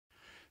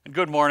And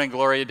good morning,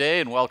 Gloria Day,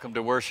 and welcome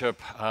to worship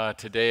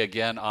today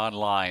again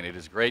online. It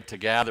is great to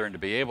gather and to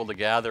be able to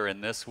gather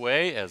in this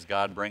way as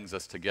God brings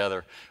us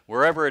together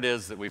wherever it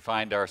is that we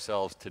find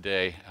ourselves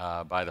today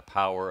by the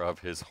power of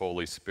His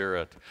Holy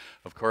Spirit.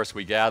 Of course,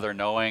 we gather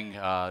knowing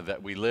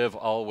that we live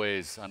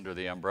always under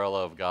the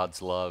umbrella of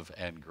God's love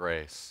and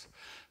grace.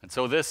 And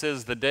so this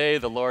is the day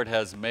the Lord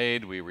has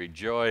made. We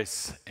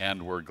rejoice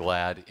and we're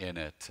glad in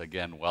it.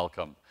 Again,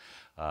 welcome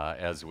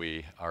as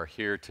we are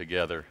here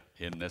together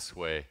in this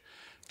way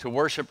to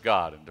worship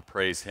God and to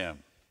praise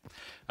Him.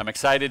 I'm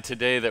excited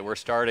today that we're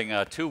starting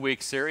a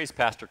 2-week series.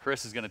 Pastor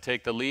Chris is going to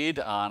take the lead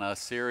on a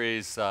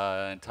series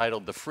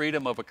entitled The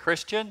Freedom of a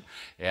Christian,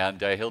 and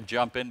he'll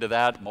jump into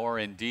that more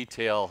in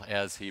detail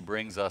as he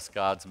brings us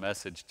God's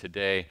message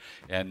today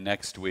and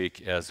next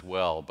week as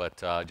well.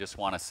 But I just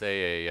want to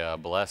say a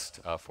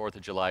blessed 4th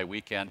of July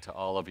weekend to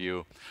all of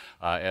you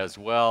as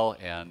well,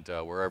 and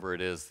wherever it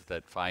is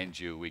that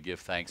finds you, we give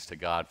thanks to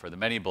God for the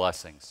many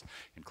blessings,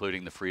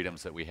 including the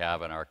freedoms that we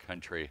have in our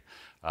country,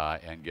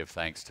 and give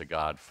thanks to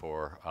God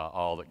for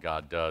all that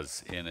God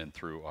does in and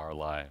through our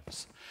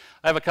lives.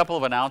 I have a couple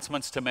of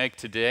announcements to make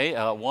today.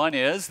 One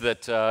is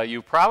that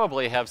you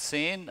probably have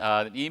seen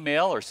an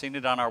email or seen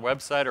it on our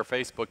website or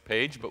Facebook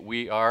page, but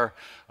we are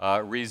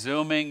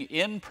resuming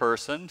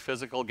in-person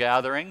physical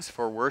gatherings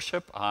for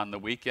worship on the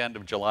weekend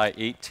of July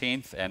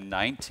 18th and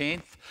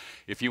 19th.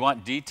 If you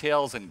want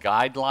details and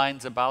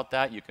guidelines about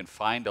that, you can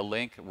find a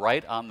link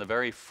right on the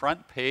very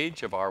front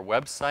page of our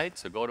website.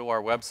 So go to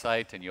our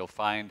website and you'll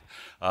find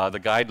the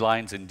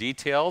guidelines and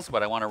details.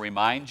 But I want to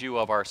remind you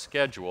of our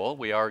schedule.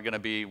 We are going to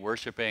be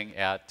worshiping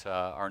at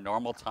our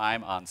normal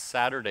time on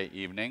Saturday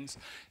evenings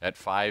at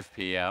 5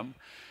 p.m.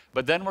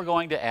 But then we're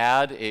going to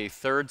add a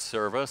third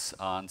service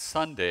on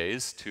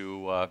Sundays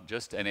to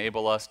just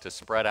enable us to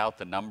spread out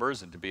the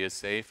numbers and to be as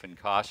safe and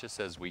cautious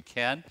as we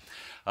can.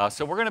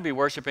 So we're going to be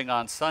worshiping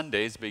on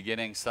Sundays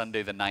beginning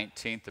Sunday the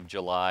 19th of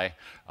July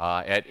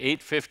at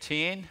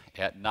 8:15,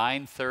 at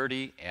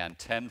 9:30, and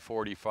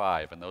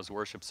 10:45. And those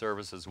worship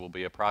services will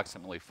be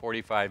approximately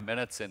 45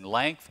 minutes in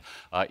length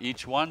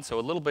each one, so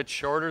a little bit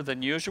shorter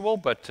than usual,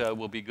 but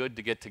will be good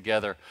to get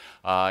together.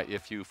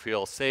 If you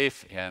feel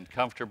safe and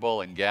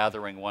comfortable in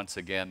gathering once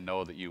again,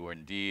 know that you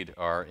indeed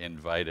are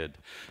invited.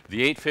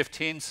 The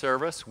 8:15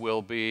 service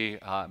will be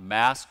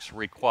masks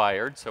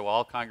required, so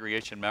all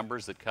congregation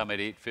members that come at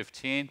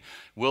 8:15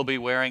 will be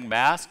wearing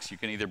masks. You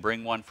can either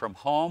bring one from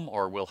home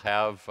or we'll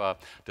have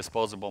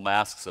disposable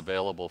masks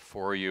available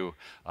for you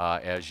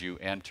as you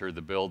enter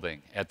the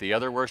building. At the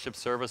other worship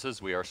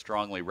services, we are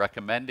strongly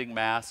recommending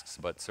masks,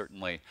 but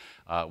certainly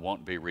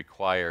won't be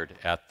required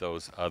at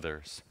those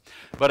others.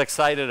 But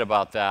excited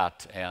about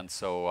that, and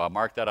so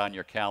mark that on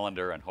your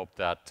calendar and hope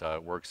that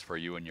works for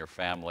you and your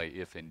family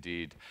if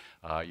indeed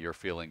you're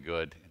feeling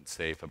good and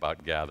safe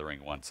about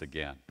gathering once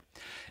again.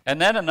 And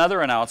then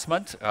another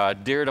announcement,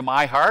 dear to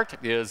my heart,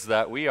 is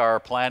that we are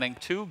planning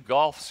 2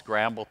 golf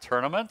scramble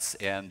tournaments,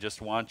 and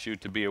just want you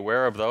to be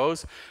aware of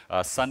those.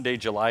 Sunday,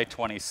 July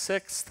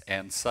 26th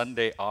and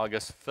Sunday,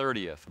 August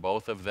 30th.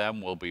 Both of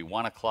them will be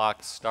 1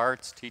 o'clock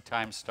starts, tee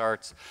time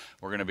starts.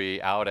 We're going to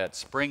be out at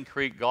Spring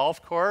Creek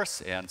Golf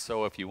Course, and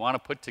so if you want to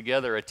put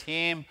together a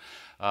team,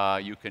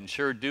 you can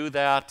sure do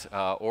that,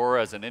 or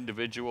as an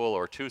individual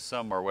or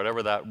twosome or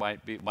whatever that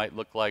might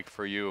look like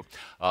for you.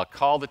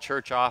 Call the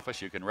church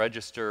office. You can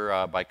register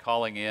by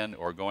calling in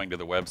or going to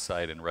the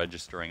website and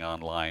registering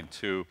online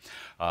too.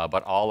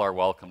 But all are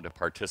welcome to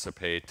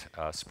participate.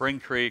 Spring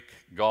Creek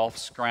Golf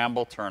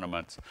Scramble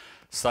Tournament,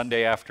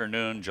 Sunday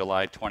afternoon,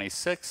 July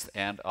 26th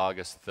and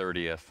August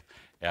 30th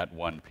at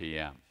 1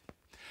 p.m.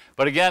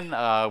 But again,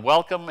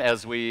 welcome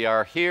as we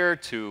are here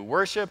to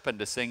worship and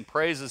to sing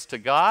praises to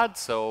God.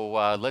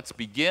 So let's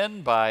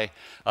begin by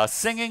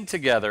singing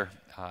together,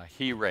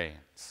 He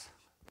Reigns.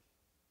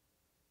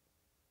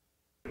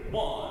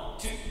 1,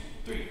 2,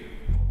 3.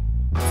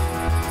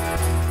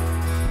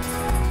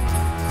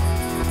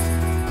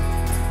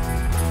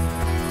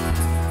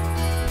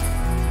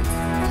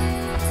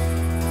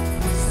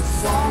 It's the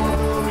song of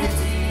the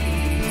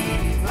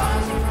redeemed,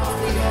 rising from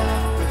the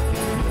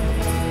African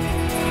plain.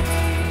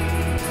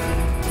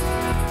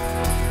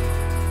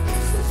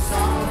 It's the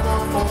song of the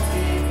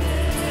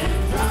forgiven,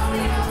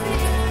 drowning out the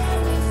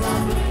endless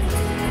stumbling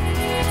rain.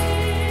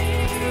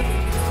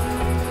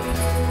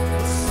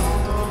 The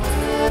song of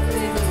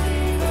every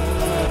believer.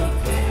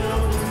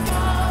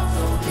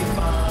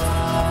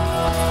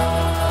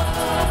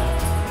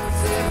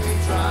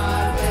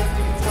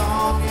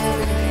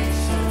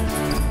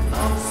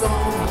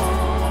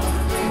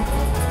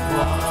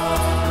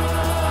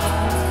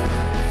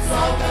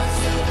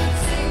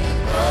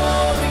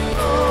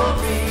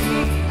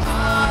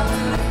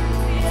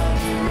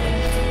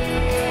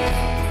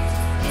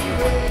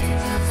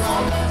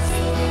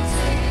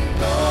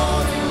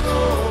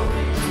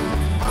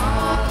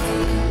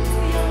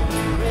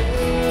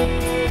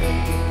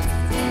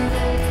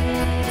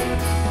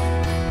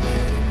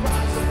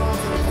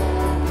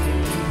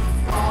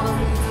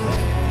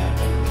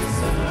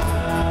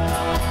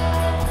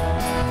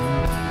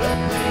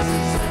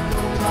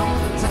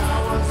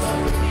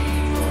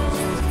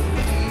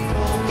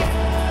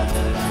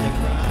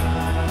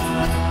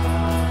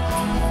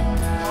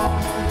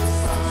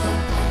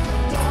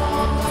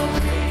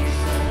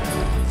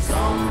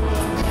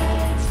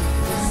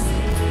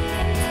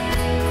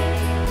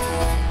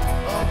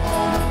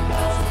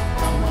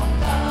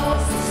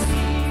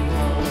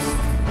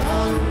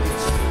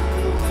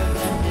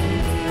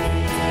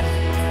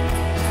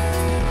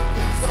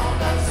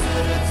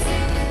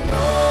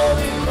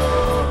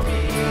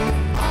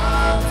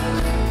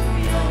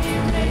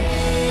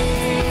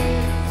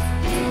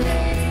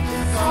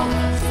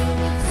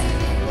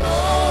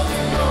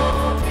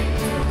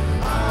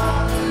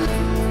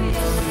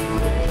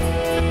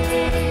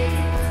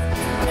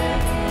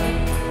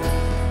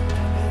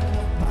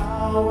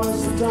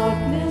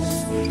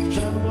 darkness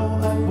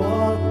tremble at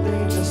what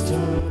they just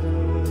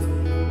heard.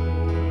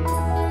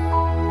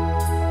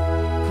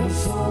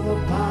 'Cause all the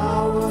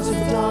powers of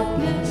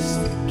darkness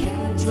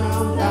can't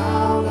drown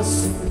out a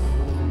single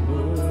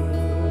word.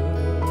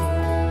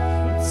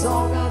 It's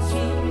all God's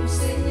children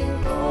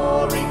singing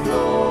glory,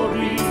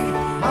 glory,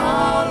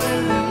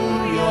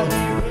 hallelujah,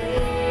 He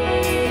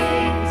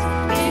reigns,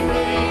 He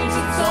reigns.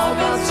 It's all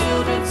God's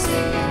children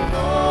singing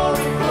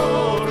glory,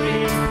 glory,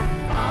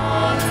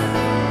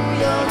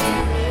 hallelujah, He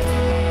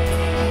reigns.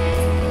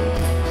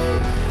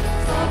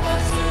 It's all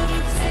God's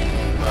children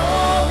singing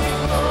glory,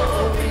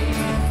 glory,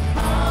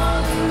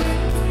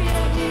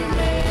 hallelujah, He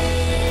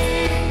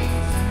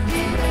reigns,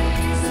 He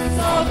reigns. It's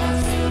all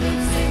God's children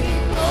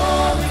singing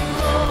glory,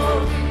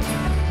 glory,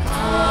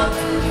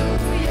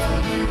 hallelujah,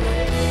 He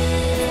reigns.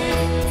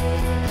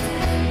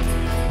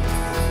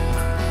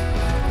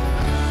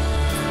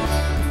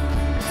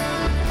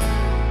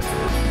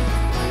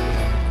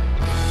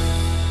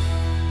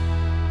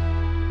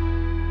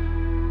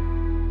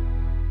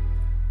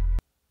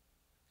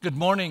 Good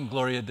morning,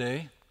 Gloria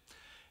Dei.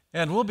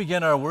 And we'll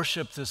begin our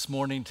worship this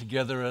morning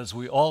together as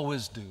we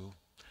always do.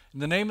 In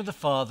the name of the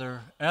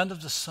Father, and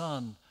of the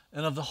Son,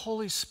 and of the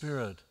Holy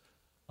Spirit.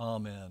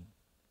 Amen.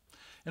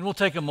 And we'll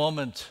take a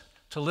moment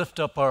to lift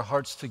up our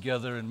hearts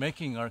together in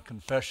making our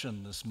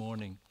confession this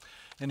morning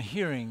and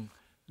hearing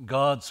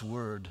God's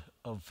word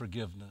of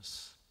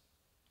forgiveness.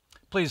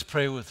 Please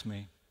pray with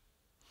me.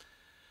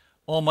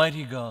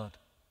 Almighty God,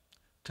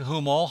 to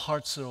whom all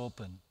hearts are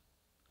open,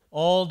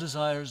 all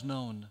desires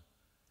known,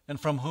 and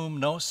from whom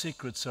no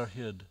secrets are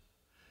hid,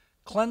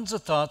 cleanse the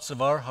thoughts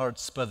of our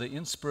hearts by the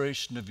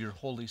inspiration of your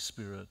Holy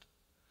Spirit,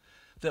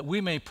 that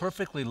we may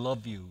perfectly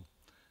love you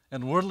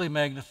and worthily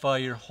magnify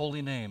your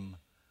holy name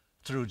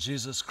through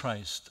Jesus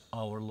Christ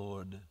our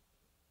Lord.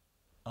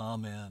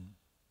 Amen.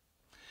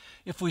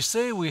 If we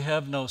say we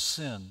have no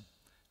sin,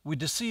 we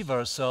deceive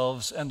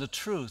ourselves, and the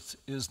truth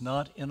is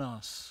not in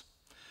us.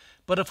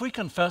 But if we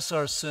confess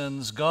our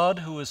sins, God,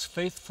 who is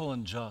faithful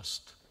and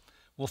just,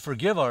 will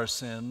forgive our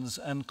sins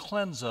and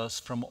cleanse us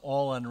from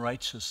all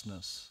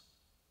unrighteousness.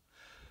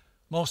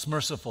 Most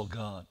merciful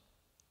God,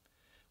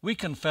 we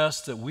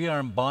confess that we are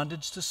in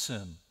bondage to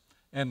sin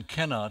and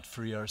cannot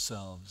free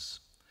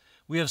ourselves.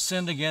 We have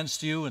sinned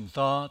against you in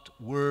thought,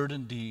 word,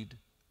 and deed,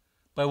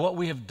 by what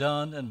we have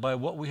done and by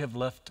what we have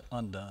left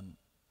undone.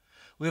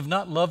 We have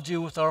not loved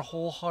you with our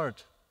whole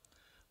heart.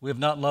 We have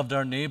not loved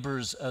our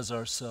neighbors as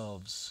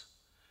ourselves.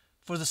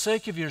 For the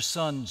sake of your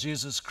Son,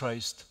 Jesus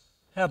Christ,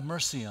 have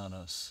mercy on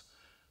us.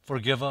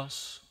 Forgive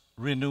us,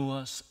 renew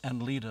us,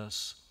 and lead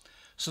us,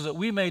 so that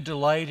we may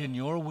delight in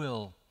your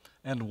will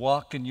and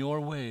walk in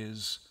your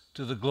ways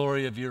to the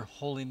glory of your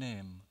holy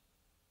name.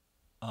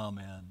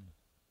 Amen.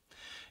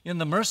 In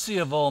the mercy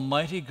of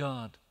Almighty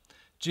God,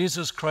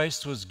 Jesus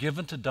Christ was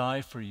given to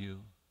die for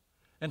you,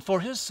 and for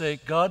his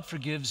sake God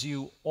forgives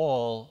you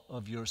all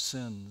of your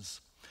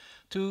sins.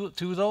 To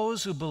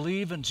those who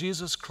believe in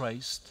Jesus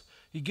Christ,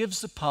 he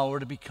gives the power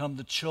to become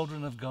the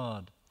children of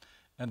God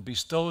and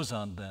bestows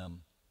on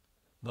them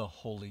the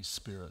Holy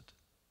Spirit.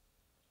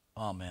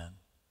 Amen.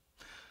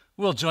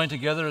 We'll join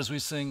together as we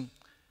sing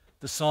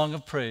the song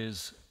of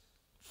praise,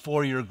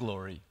 For Your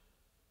Glory.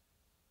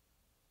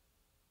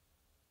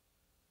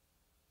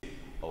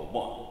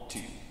 1, 2.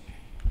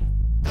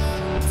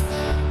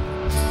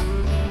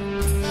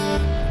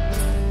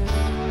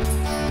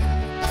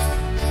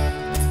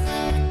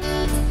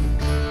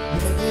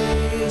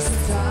 There is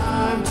a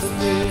time to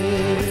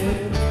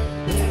live,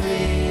 there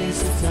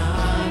is a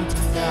time to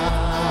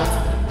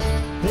die.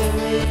 There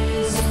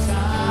is a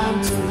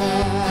time to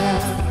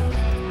laugh,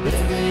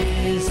 there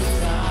is a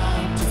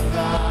time to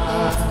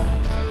ride,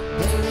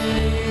 there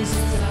is a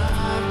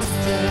time to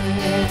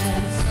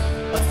dance,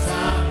 a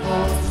time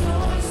for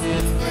joys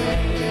and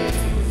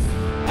praise.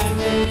 And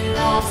in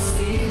all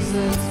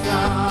seasons,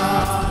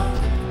 God,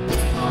 we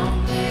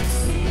humbly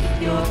seek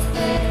your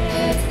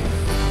face.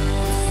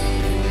 This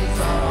is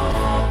our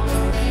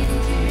offering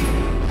to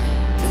you,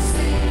 this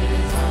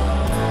is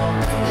our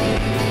offering.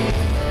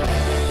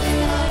 Everything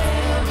I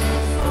am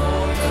is for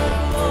your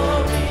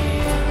glory.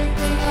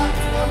 Everything I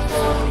am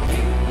for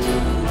you,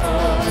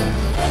 Lord.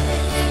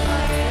 Everything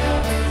I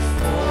am is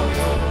for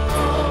your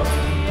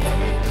glory.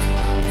 Everything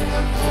I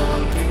am for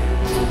you,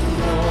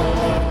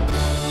 Lord.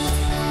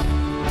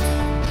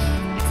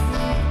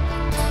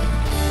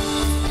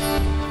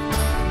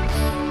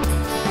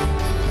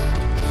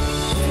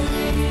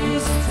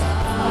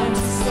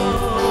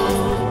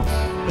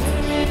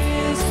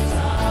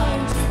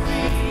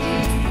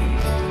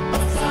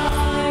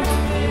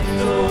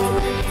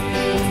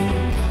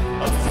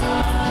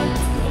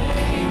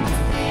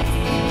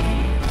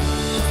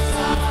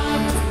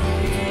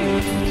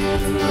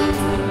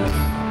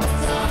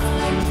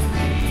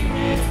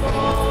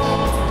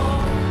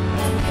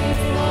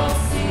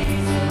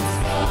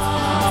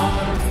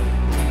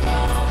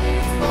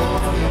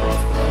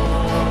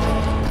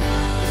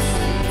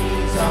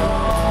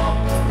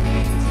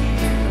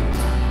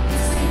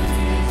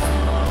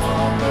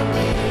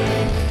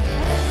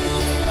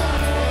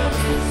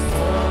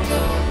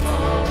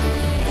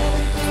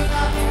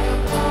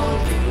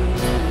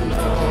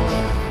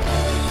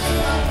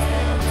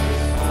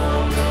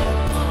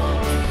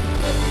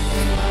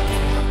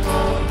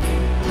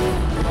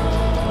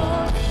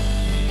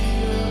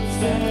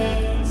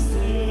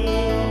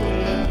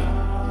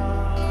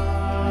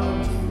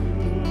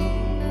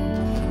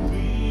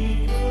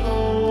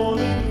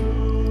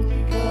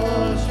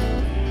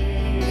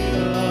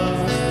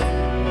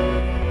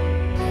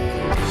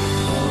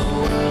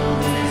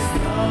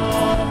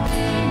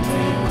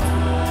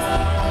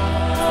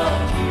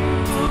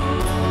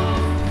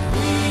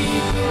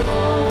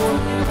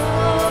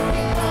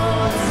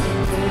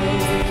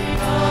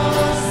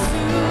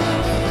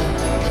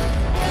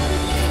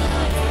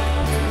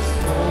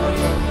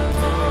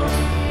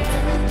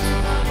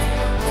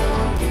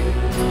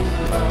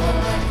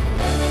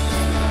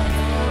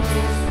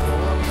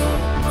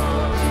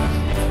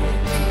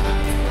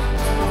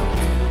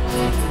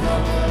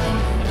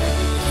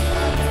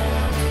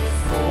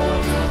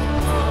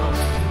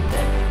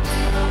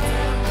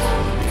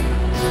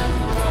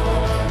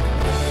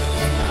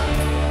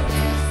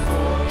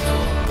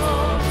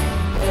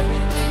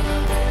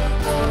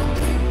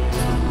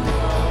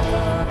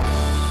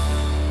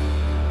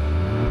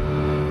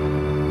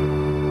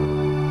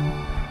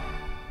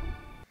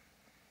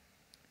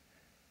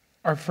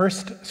 Our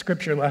first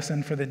scripture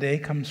lesson for the day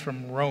comes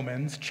from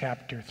Romans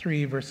chapter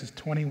 3, verses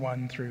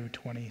 21 through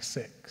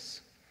 26.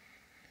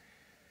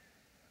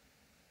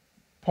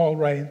 Paul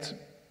writes,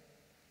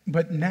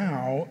 "But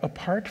now,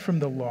 apart from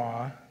the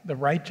law, the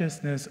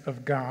righteousness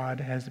of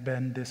God has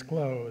been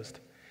disclosed,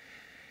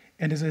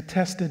 and is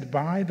attested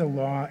by the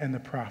law and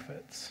the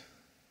prophets.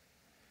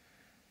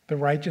 The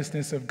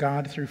righteousness of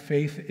God through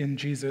faith in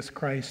Jesus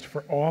Christ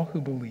for all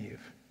who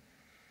believe.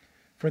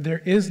 For there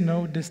is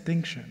no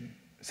distinction,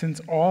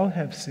 since all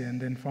have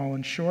sinned and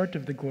fallen short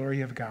of the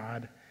glory of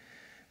God.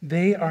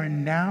 They are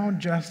now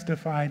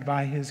justified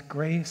by his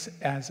grace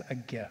as a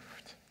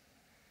gift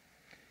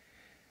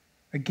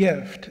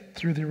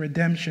through the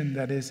redemption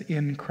that is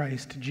in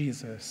Christ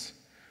Jesus,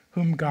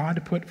 whom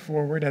God put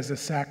forward as a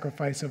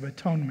sacrifice of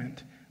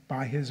atonement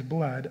by his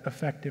blood,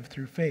 effective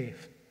through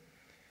faith.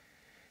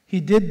 He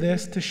did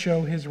this to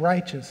show his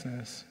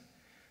righteousness,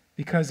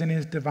 because in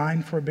his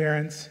divine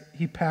forbearance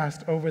he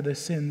passed over the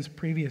sins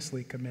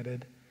previously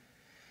committed.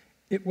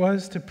 It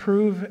was to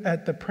prove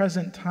at the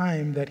present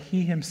time that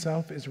he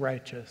himself is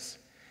righteous,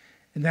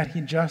 and that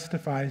he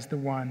justifies the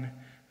one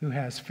who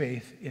has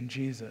faith in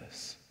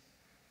Jesus."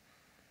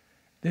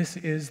 This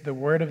is the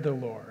word of the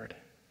Lord.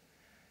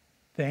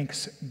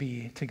 Thanks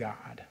be to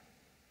God.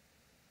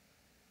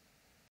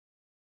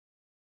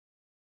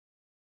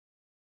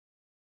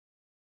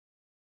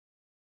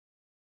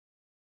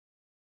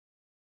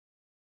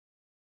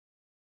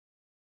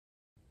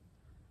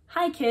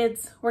 Hi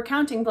kids, we're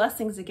counting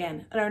blessings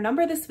again, and our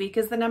number this week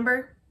is the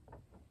number...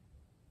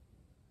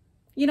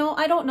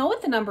 I don't know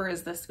what the number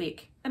is this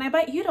week, and I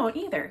bet you don't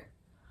either.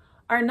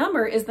 Our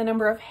number is the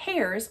number of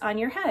hairs on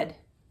your head.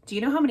 Do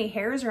you know how many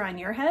hairs are on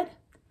your head?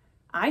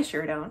 I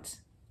sure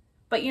don't.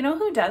 But you know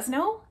who does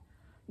know?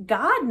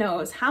 God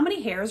knows how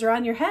many hairs are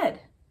on your head.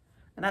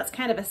 And that's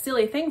kind of a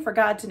silly thing for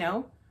God to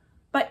know,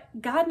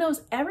 but God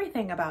knows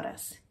everything about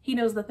us. He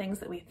knows the things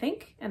that we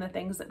think, and the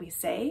things that we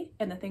say,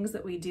 and the things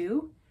that we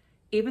do,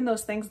 even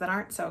those things that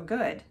aren't so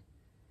good.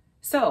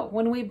 So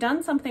when we've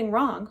done something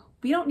wrong,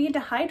 we don't need to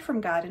hide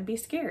from God and be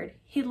scared.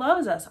 He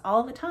loves us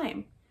all the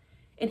time.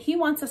 And he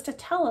wants us to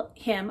tell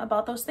him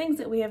about those things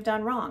that we have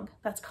done wrong.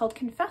 That's called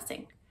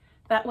confessing.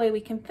 That way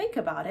we can think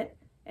about it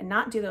and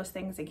not do those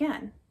things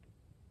again.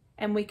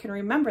 And we can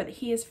remember that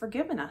he has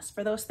forgiven us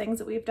for those things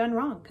that we've done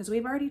wrong because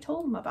we've already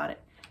told him about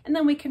it. And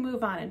then we can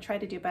move on and try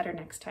to do better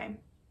next time.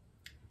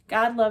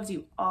 God loves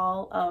you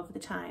all of the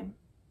time.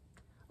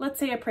 Let's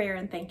say a prayer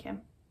and thank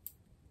him.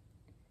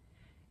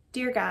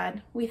 Dear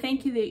God, we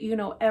thank you that you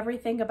know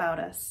everything about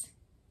us,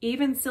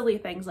 even silly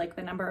things like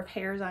the number of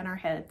hairs on our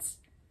heads.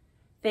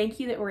 Thank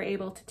you that we're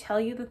able to tell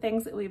you the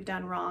things that we've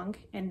done wrong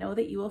and know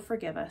that you will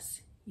forgive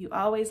us. You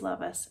always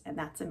love us, and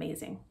that's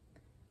amazing.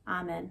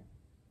 Amen.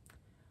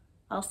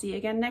 I'll see you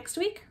again next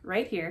week,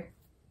 right here.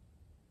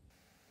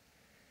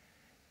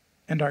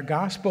 And our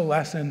gospel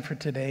lesson for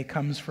today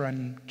comes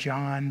from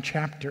John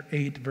chapter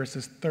 8,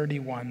 verses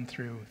 31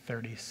 through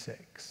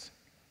 36.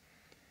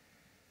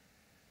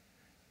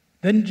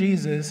 Then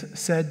Jesus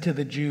said to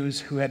the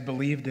Jews who had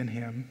believed in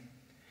him,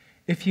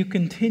 "If you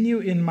continue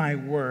in my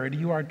word,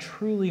 you are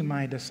truly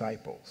my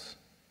disciples,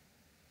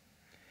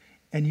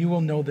 and you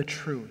will know the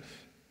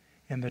truth,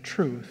 and the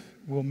truth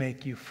will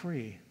make you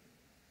free."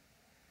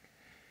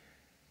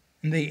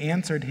 And they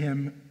answered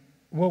him,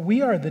 "Well,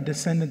 we are the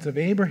descendants of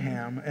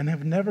Abraham and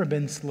have never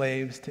been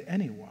slaves to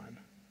anyone.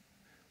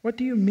 What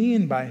do you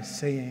mean by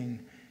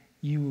saying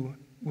you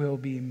will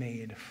be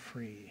made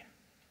free?"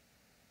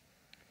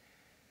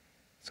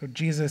 So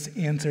Jesus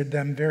answered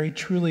them, "Very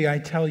truly I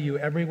tell you,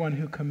 everyone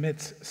who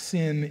commits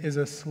sin is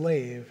a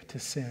slave to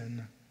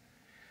sin.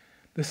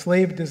 The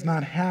slave does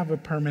not have a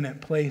permanent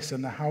place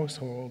in the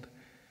household,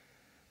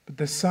 but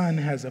the son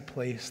has a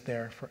place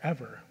there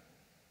forever.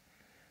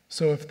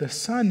 So if the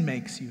Son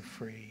makes you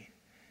free,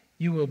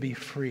 you will be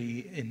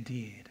free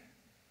indeed."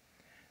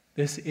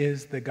 This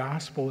is the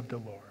gospel of the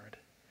Lord.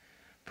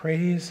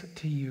 Praise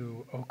to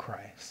you, O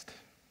Christ.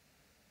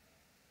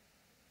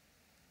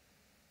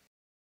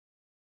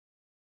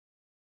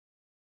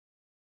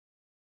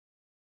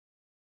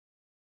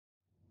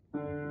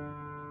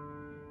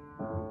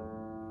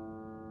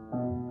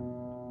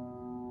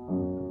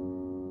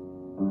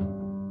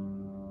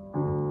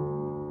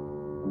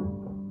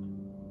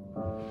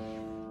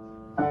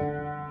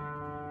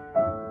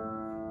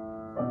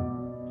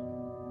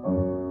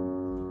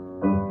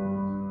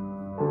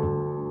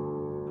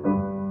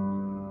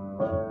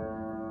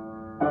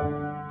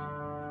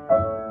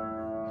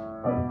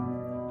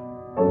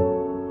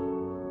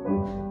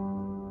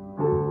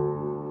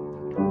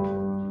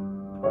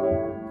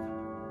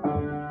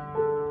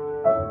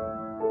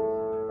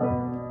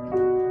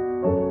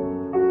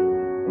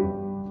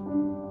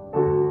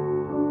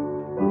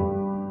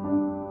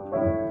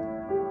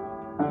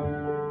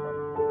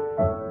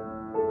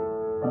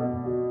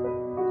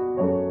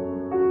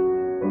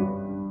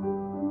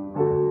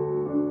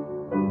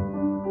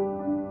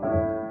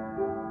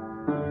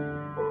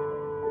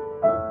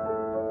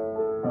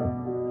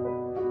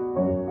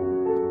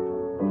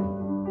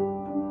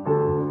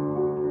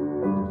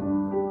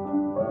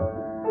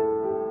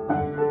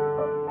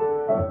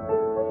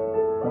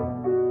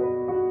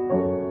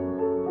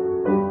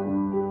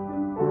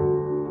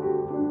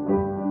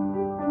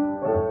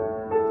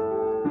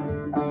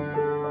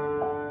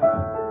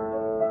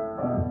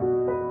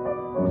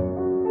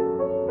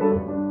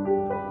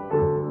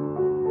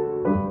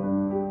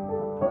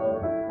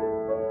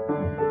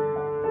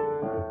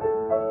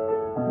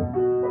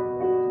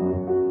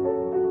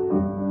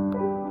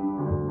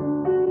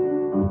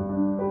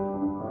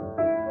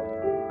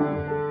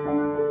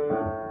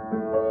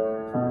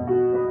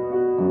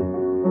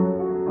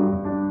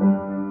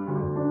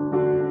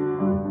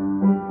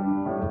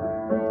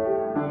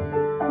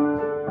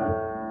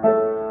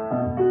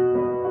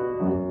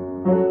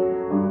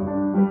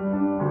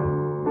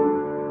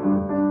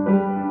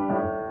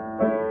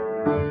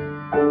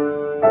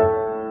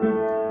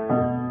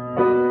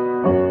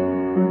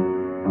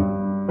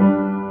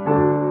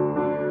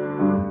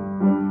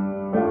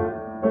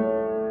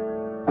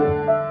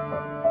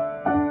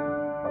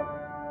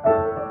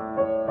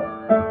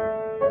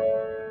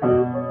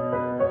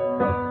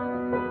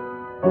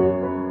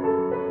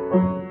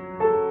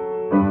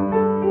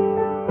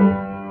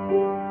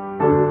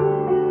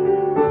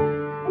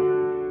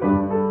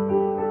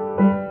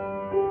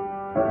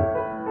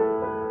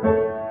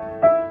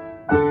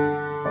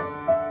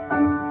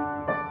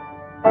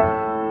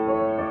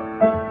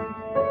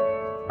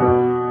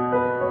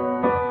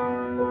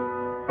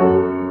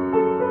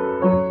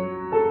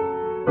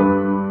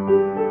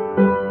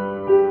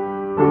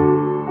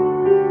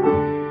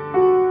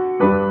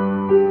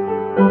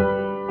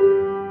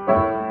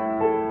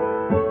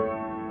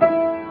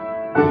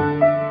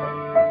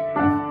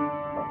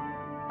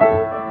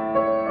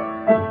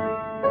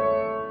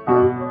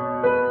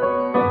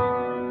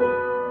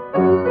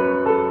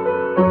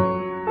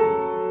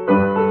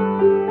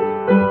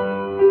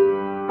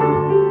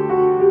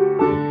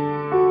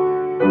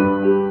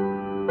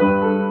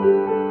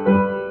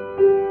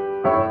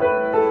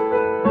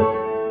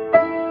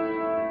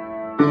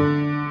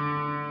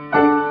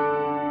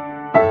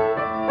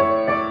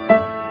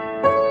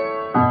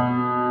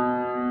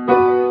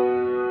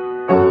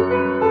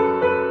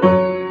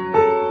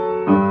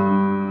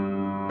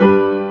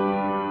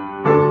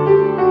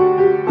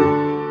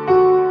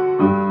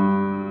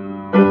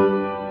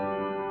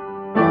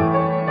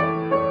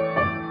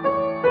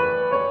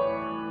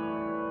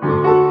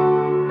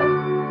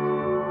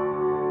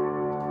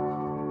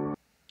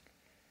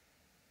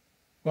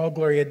 Well,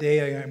 Gloria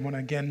Dei, I want to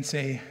again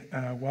say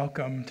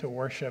welcome to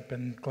worship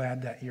and glad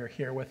that you're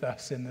here with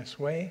us in this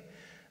way.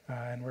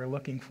 And we're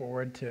looking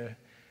forward to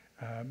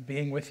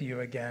being with you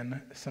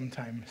again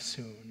sometime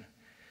soon.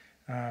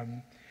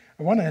 I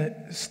want to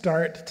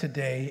start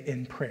today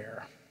in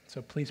prayer,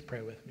 so please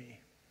pray with me.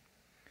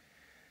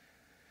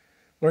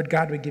 Lord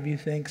God, we give you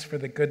thanks for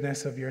the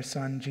goodness of your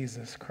Son,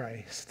 Jesus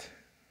Christ,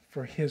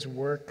 for his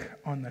work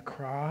on the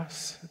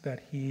cross,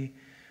 that he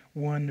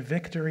won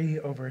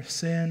victory over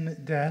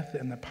sin, death,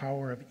 and the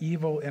power of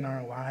evil in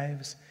our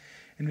lives.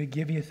 And we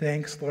give you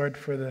thanks, Lord,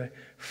 for the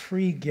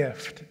free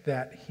gift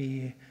that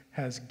he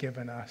has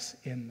given us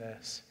in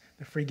this,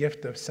 the free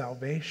gift of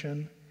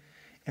salvation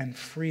and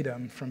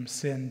freedom from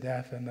sin,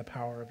 death, and the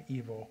power of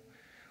evil.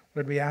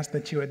 Lord, we ask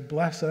that you would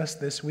bless us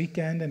this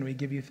weekend, and we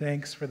give you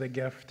thanks for the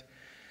gift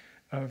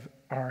of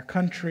our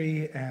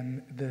country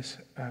and this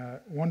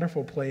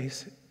wonderful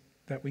place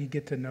that we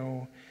get to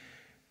know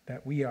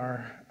that we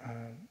are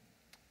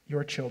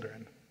your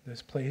children,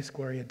 this place,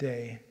 Gloria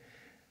Dei,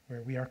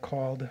 where we are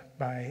called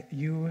by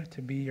you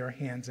to be your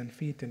hands and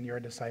feet and your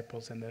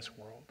disciples in this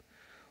world.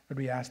 Lord,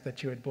 we ask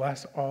that you would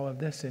bless all of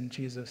this in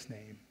Jesus'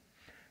 name.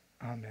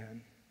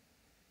 Amen.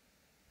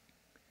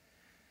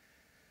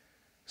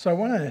 So I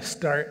want to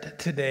start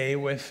today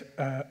with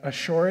a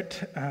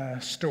short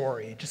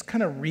story, just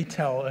kind of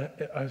retell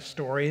a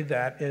story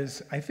that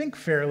is, I think,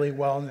 fairly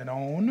well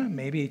known,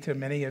 maybe to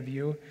many of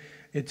you.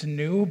 It's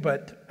new,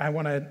 but I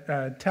want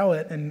to tell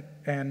it,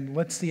 and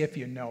let's see if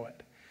you know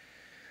it.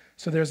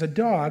 So there's a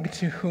dog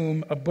to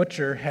whom a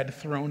butcher had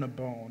thrown a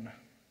bone,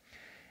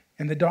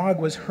 and the dog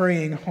was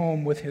hurrying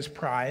home with his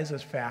prize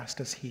as fast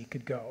as he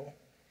could go.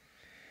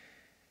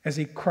 As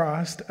he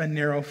crossed a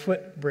narrow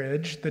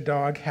footbridge, the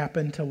dog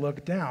happened to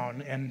look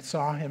down and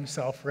saw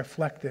himself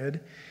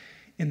reflected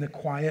in the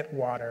quiet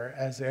water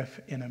as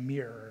if in a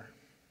mirror.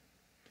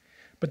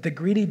 But the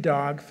greedy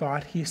dog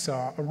thought he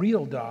saw a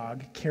real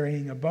dog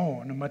carrying a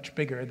bone much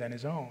bigger than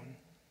his own.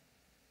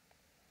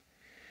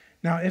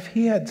 Now, if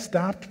he had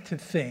stopped to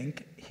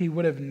think, he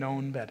would have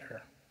known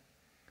better.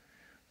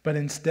 But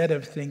instead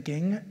of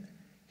thinking,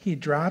 he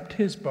dropped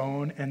his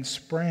bone and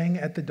sprang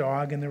at the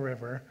dog in the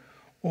river,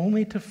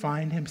 only to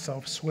find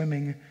himself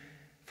swimming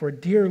for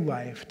dear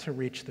life to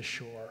reach the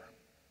shore.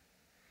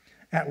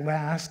 At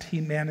last,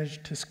 he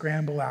managed to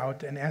scramble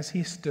out, and as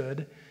he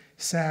stood,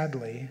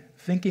 sadly,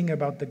 thinking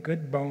about the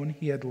good bone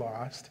he had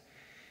lost,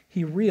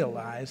 he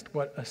realized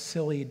what a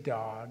silly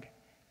dog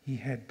he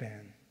had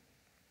been.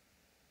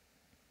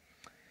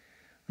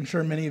 I'm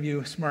sure many of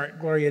you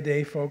smart Gloria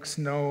Dei folks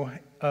know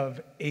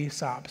of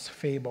Aesop's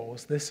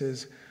fables. This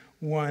is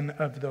one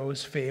of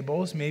those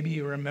fables. Maybe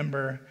you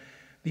remember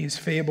these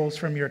fables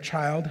from your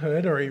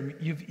childhood, or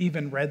you've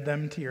even read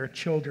them to your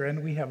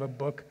children. We have a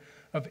book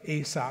of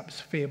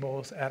Aesop's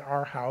fables at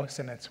our house,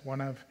 and it's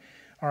one of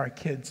our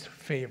kids'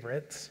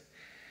 favorites.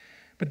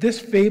 But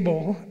this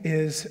fable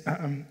is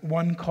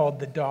one called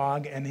The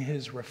Dog and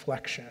His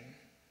Reflection.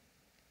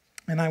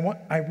 And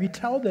I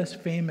retell this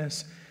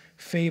famous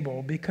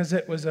fable because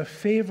it was a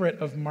favorite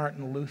of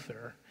Martin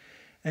Luther.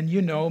 And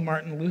you know,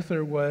 Martin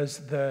Luther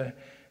was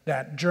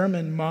that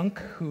German monk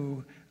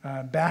who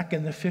back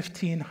in the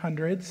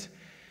 1500s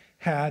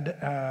had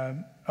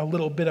a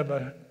little bit of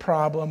a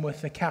problem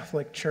with the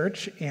Catholic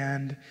Church,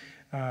 and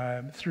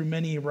through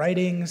many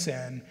writings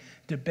and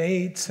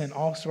debates and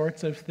all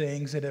sorts of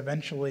things, it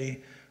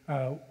eventually,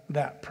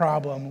 that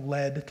problem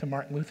led to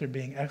Martin Luther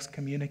being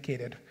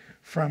excommunicated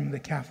from the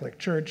Catholic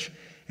Church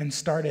and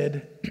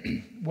started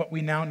what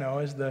we now know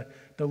as the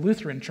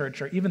Lutheran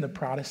Church, or even the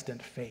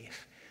Protestant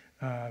faith.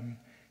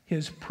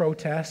 His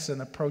protests and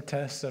the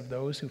protests of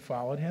those who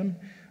followed him,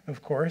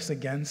 of course,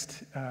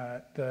 against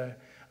the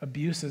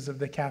abuses of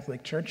the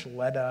Catholic Church,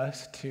 led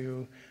us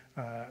to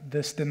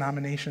this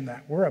denomination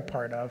that we're a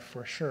part of,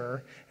 for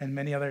sure, and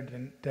many other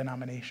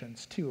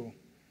denominations too.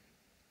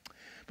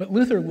 But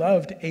Luther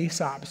loved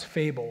Aesop's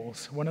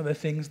fables. One of the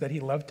things that he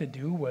loved to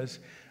do was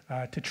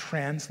to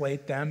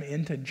translate them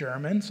into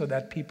German so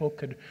that people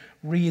could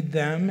read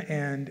them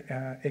and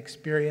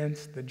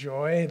experience the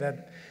joy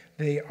that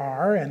they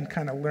are and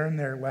kind of learn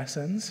their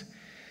lessons.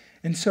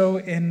 And so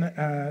in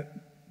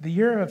the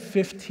year of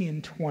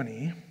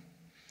 1520,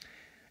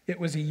 it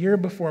was a year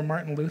before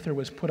Martin Luther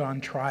was put on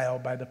trial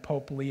by the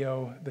Pope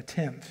Leo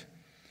X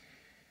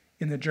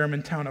in the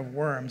German town of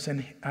Worms.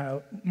 And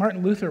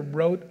Martin Luther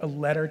wrote a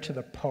letter to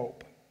the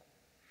Pope.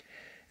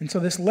 And so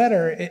this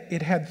letter,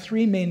 it had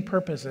three main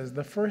purposes.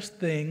 The first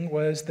thing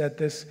was that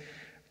this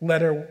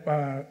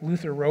letter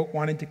Luther wrote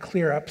wanted to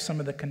clear up some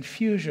of the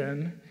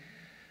confusion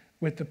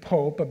with the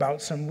Pope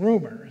about some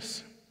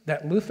rumors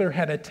that Luther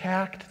had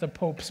attacked the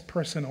Pope's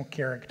personal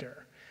character.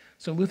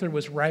 So Luther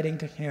was writing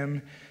to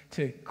him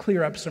to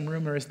clear up some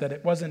rumors that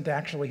it wasn't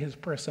actually his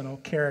personal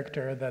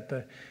character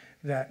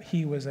that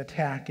he was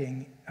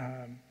attacking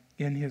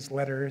in his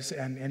letters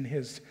and in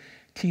his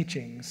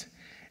teachings.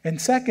 And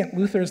second,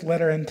 Luther's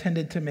letter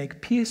intended to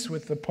make peace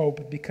with the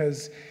Pope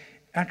because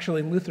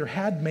actually Luther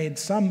had made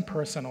some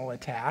personal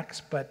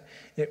attacks, but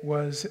it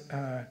was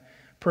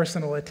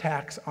personal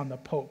attacks on the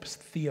Pope's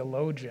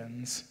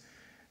theologians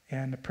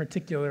and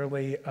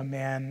particularly a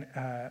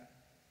man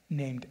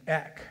named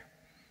Eck.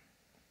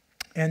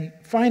 And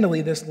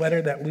finally, this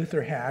letter that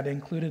Luther had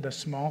included a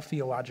small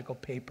theological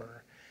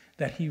paper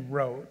that he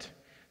wrote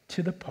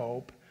to the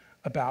Pope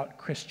about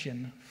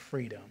Christian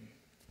freedom.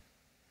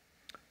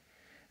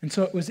 And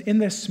so it was in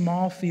this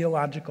small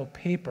theological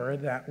paper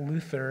that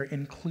Luther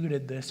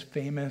included this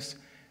famous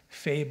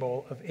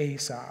fable of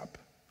Aesop,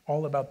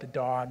 all about the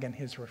dog and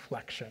his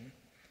reflection.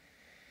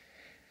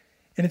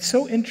 And it's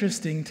so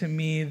interesting to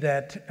me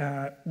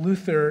that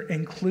Luther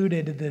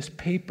included this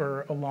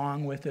paper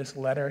along with this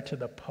letter to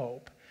the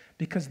Pope,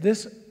 because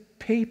this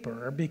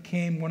paper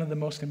became one of the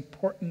most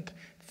important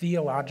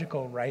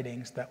theological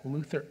writings that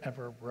Luther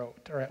ever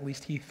wrote, or at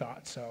least he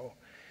thought so.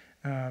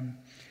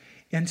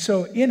 And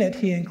so in it,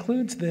 he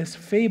includes this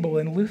fable,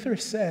 and Luther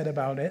said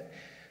about it,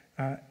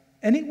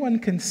 anyone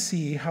can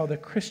see how the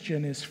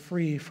Christian is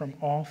free from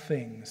all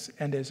things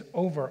and is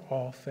over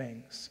all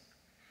things,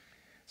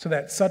 so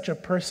that such a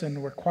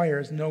person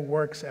requires no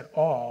works at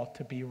all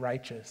to be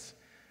righteous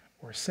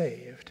or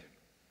saved.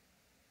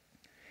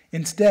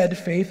 Instead,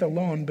 faith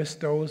alone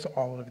bestows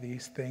all of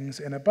these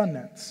things in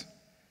abundance.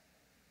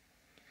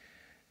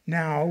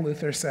 Now,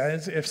 Luther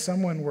says, if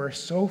someone were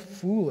so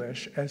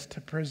foolish as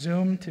to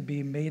presume to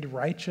be made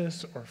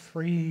righteous or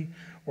free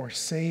or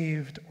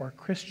saved or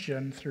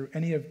Christian through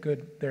any of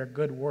their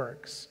good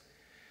works,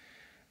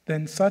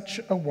 then such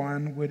a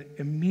one would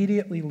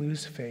immediately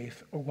lose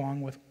faith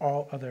along with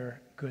all other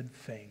good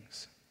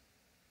things.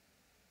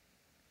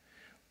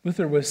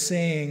 Luther was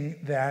saying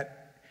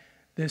that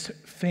this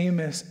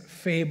famous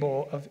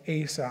fable of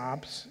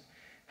Aesop's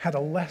had a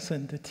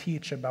lesson to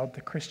teach about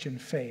the Christian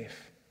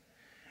faith.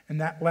 And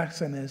that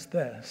lesson is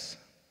this: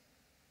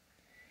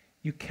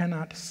 you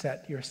cannot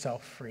set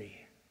yourself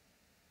free.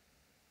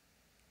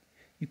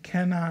 You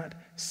cannot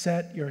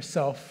set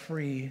yourself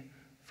free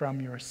from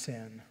your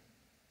sin.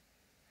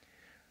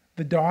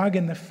 The dog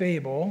in the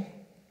fable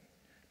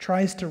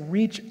tries to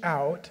reach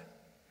out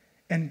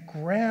and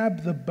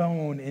grab the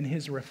bone in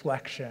his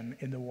reflection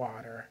in the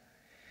water.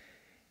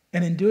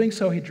 And in doing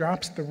so, he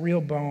drops the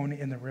real bone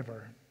in the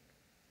river.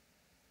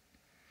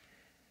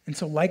 And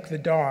so, like the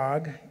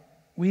dog,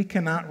 we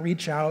cannot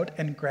reach out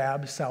and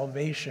grab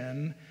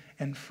salvation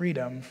and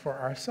freedom for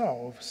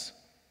ourselves.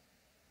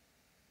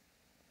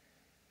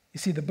 You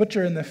see, the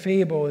butcher in the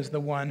fable is the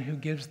one who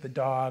gives the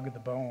dog the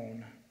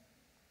bone.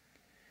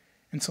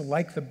 And so,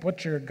 like the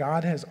butcher,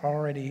 God has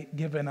already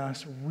given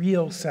us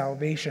real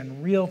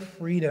salvation, real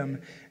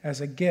freedom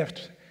as a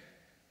gift.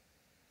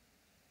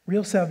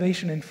 Real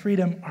salvation and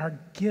freedom are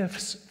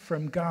gifts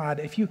from God.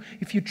 If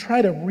you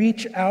try to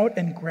reach out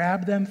and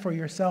grab them for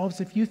yourselves,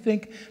 if you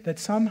think that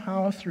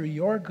somehow through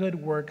your good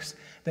works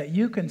that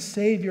you can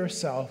save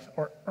yourself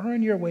or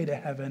earn your way to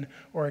heaven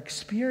or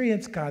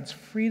experience God's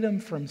freedom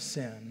from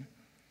sin,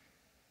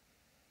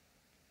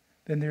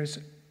 then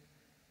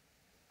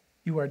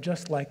you are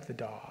just like the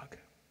dog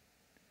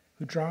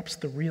who drops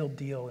the real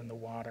deal in the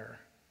water,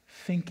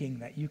 thinking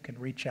that you can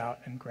reach out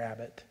and grab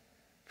it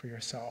for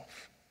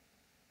yourself.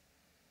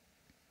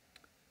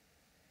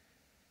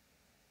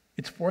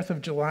 It's 4th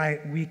of July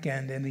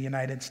weekend in the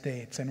United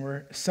States, and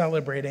we're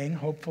celebrating,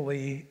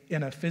 hopefully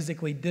in a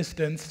physically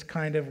distanced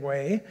kind of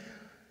way,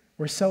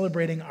 we're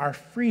celebrating our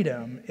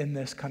freedom in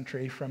this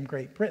country from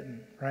Great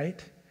Britain,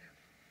 right?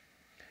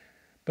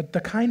 But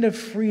the kind of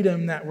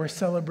freedom that we're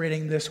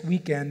celebrating this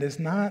weekend is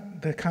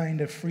not the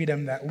kind of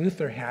freedom that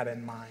Luther had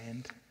in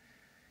mind,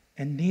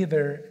 and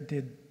neither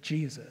did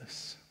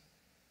Jesus.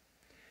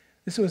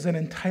 This was an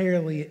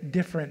entirely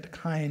different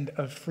kind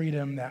of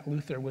freedom that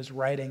Luther was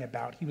writing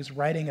about. He was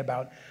writing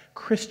about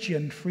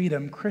Christian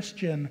freedom,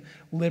 Christian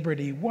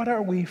liberty. What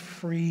are we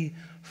free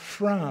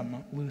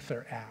from,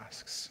 Luther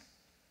asks.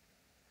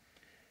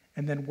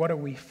 And then what are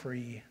we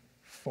free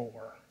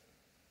for?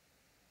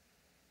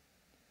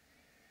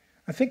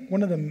 I think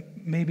one of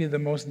maybe the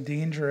most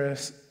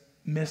dangerous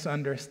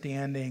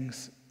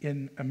misunderstandings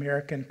in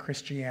American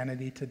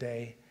Christianity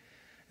today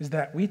is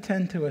that we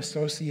tend to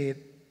associate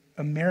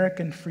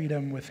American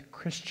freedom with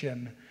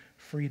Christian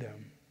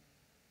freedom.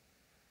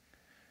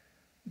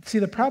 See,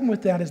 the problem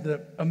with that is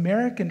that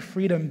American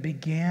freedom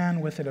began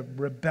with a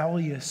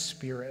rebellious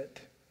spirit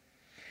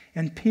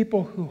and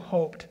people who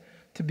hoped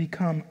to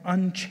become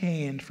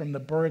unchained from the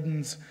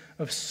burdens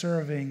of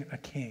serving a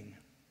king.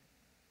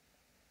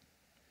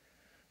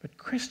 But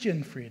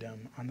Christian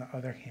freedom, on the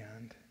other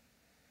hand,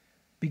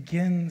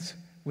 begins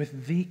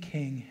with the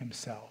King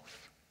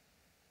himself.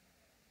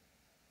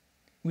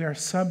 We are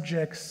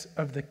subjects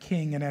of the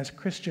King, and as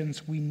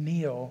Christians, we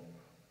kneel,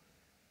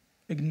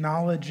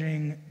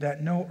 acknowledging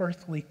that no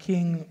earthly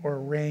king or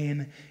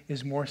reign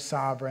is more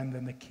sovereign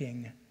than the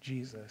King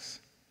Jesus.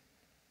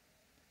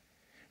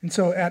 And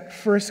so at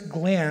first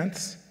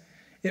glance,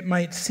 it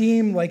might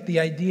seem like the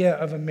idea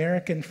of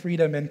American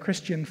freedom and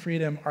Christian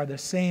freedom are the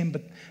same,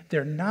 but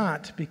they're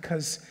not,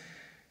 because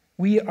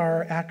we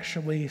are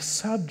actually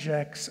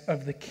subjects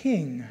of the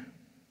King.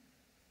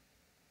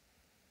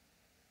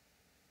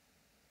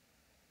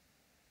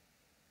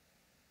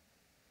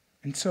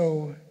 And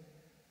so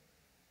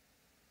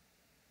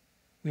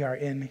We are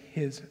in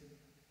his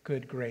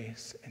good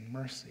grace and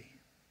mercy.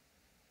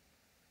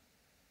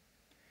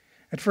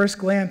 At first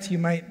glance, you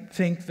might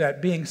think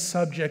that being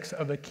subjects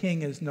of a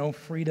king is no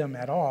freedom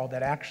at all,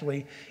 that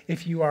actually,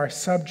 if you are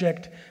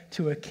subject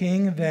to a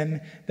king,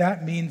 then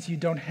that means you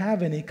don't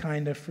have any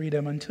kind of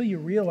freedom until you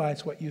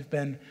realize what you've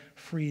been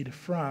freed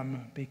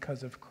from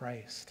because of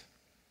Christ.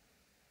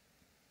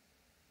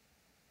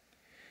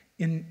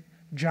 In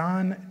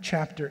John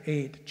chapter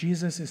 8,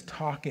 Jesus is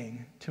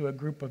talking to a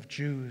group of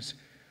Jews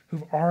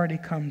who've already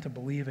come to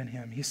believe in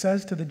him. He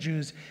says to the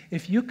Jews,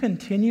 "If you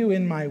continue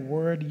in my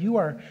word, you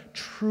are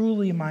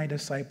truly my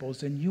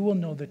disciples, and you will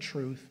know the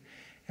truth,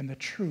 and the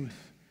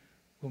truth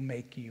will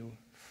make you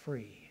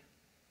free."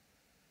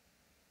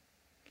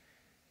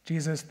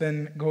 Jesus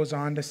then goes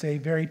on to say,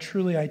 "Very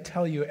truly I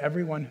tell you,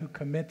 everyone who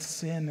commits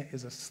sin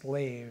is a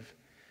slave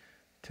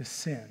to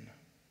sin.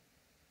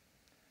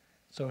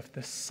 So if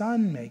the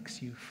Son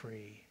makes you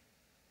free,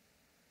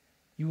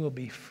 you will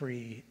be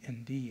free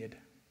indeed."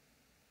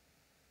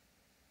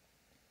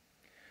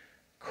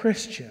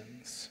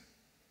 Christians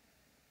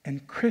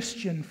and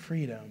Christian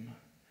freedom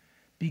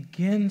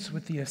begins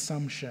with the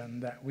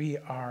assumption that we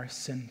are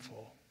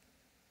sinful.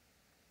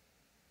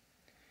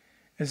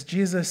 As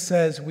Jesus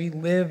says, we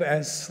live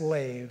as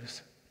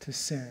slaves to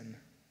sin.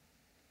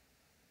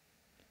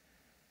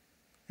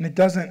 And it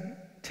doesn't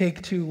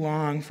take too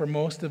long for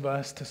most of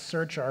us to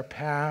search our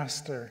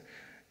past or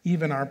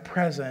even our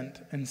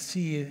present and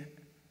see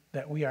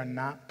that we are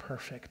not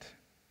perfect.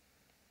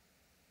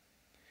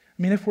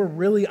 I mean, if we're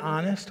really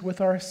honest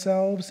with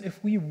ourselves,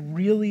 if we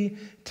really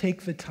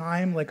take the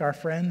time, like our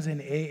friends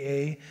in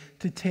AA,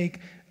 to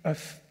take a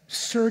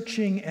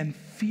searching and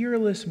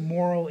fearless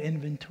moral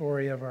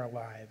inventory of our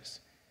lives,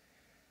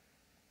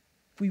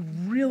 if we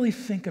really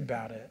think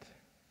about it,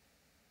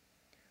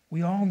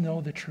 we all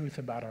know the truth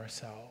about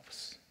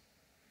ourselves.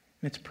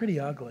 And it's pretty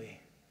ugly.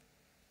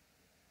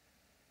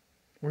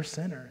 We're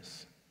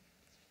sinners.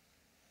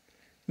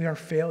 We are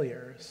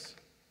failures.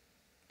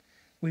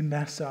 We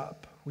mess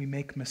up. We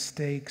make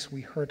mistakes, we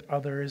hurt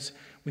others,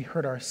 we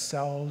hurt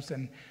ourselves,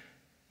 and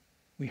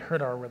we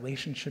hurt our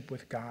relationship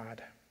with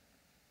God.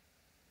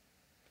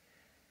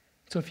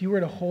 So if you were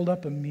to hold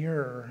up a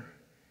mirror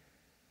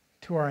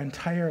to our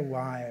entire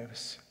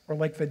lives, or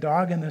like the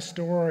dog in the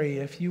story,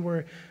 if you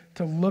were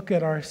to look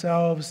at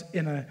ourselves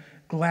in a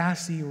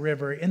glassy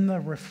river, in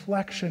the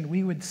reflection,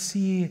 we would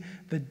see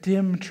the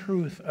dim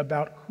truth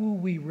about who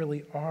we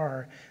really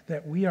are,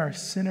 that we are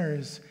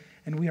sinners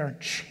and we are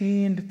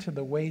chained to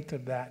the weight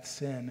of that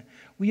sin.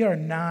 We are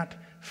not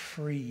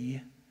free,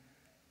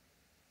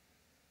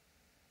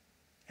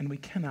 and we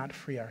cannot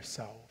free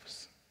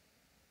ourselves.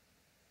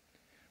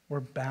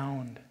 We're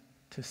bound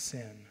to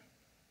sin.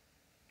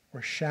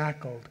 We're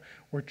shackled,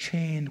 we're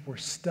chained, we're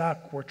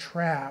stuck, we're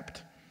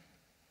trapped.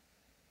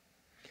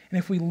 And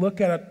if we look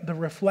at the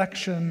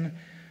reflection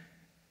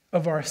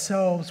of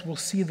ourselves, we'll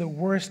see the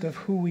worst of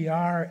who we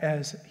are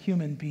as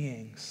human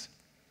beings.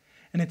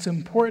 And it's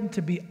important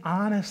to be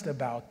honest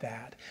about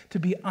that, to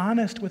be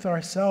honest with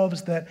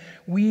ourselves that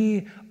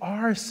we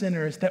are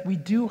sinners, that we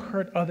do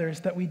hurt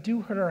others, that we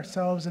do hurt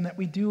ourselves, and that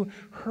we do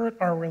hurt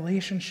our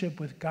relationship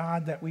with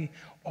God, that we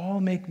all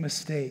make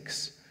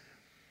mistakes.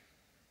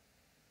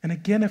 And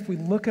again, if we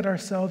look at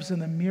ourselves in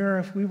the mirror,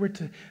 if we were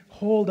to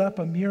hold up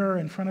a mirror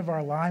in front of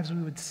our lives,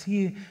 we would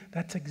see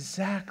that's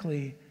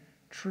exactly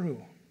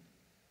true.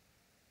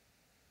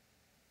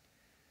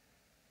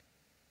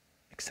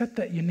 Except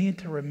that you need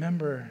to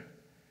remember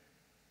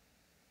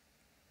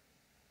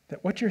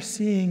that what you're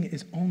seeing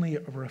is only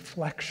a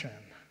reflection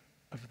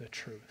of the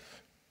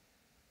truth.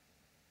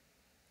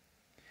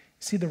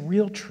 See, the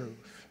real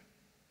truth,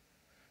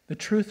 the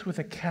truth with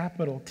a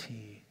capital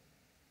T,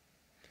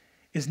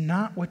 is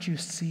not what you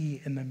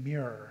see in the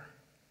mirror.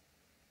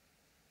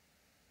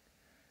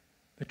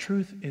 The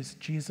truth is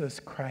Jesus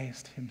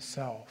Christ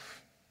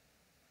himself.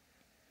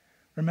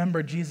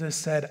 Remember, Jesus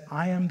said,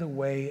 "I am the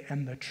way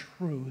and the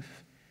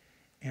truth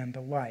and the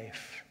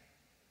life."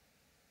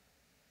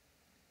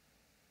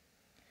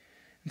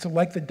 And so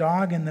like the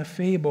dog in the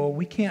fable,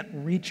 we can't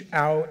reach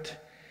out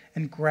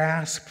and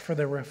grasp for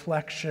the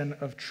reflection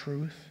of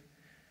truth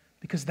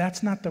because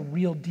that's not the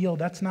real deal.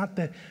 That's not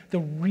the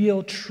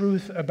real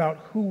truth about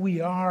who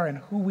we are and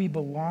who we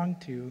belong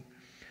to.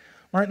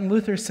 Martin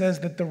Luther says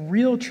that the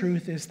real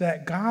truth is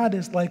that God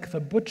is like the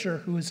butcher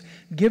who's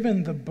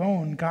given the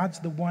bone.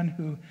 God's the one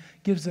who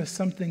gives us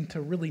something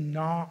to really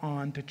gnaw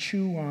on, to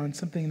chew on,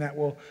 something that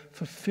will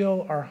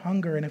fulfill our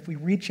hunger. And if we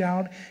reach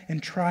out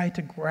and try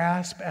to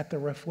grasp at the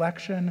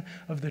reflection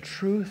of the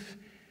truth,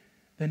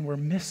 then we're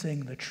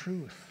missing the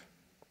truth.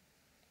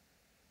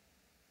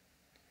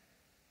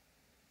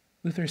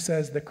 Luther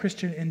says the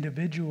Christian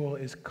individual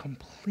is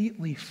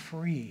completely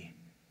free,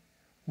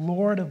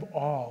 Lord of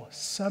all,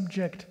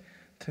 subject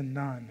to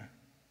none.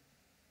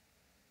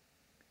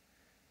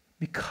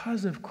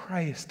 Because of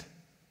Christ,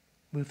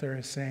 Luther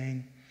is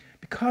saying,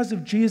 because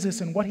of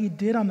Jesus and what he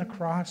did on the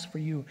cross for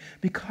you,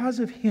 because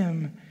of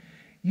him,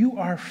 you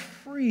are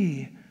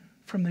free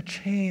from the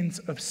chains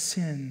of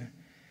sin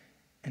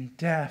and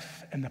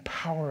death and the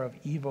power of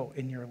evil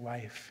in your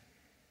life.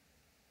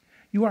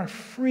 You are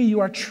free. You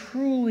are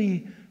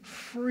truly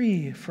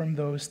free from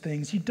those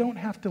things. You don't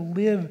have to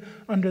live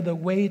under the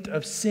weight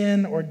of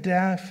sin or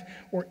death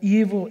or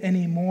evil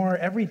anymore.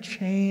 Every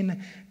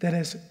chain that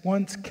has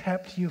once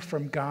kept you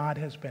from God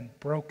has been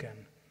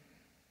broken.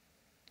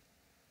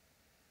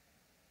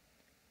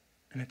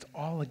 And it's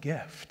all a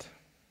gift.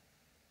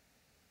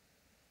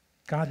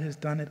 God has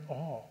done it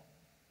all.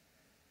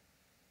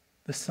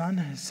 The Son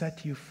has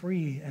set you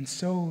free, and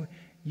so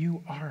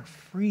you are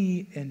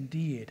free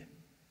indeed.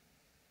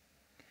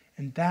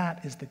 And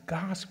that is the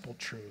gospel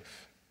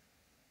truth.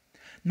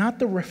 Not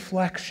the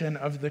reflection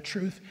of the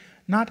truth,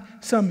 not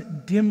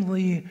some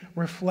dimly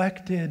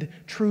reflected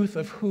truth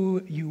of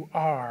who you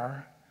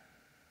are,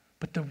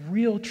 but the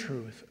real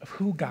truth of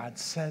who God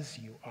says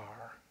you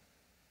are.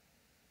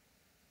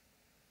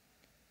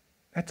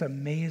 That's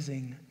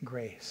amazing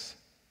grace.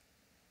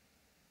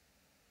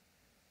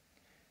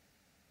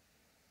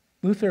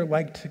 Luther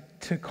liked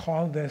to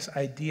call this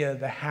idea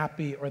the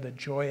happy or the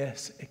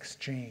joyous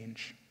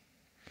exchange.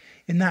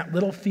 In that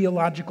little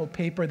theological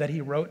paper that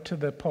he wrote to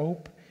the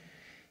Pope,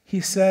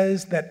 he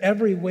says that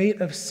every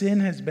weight of sin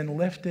has been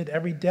lifted,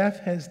 every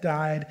death has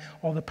died,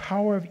 all the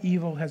power of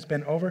evil has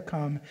been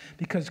overcome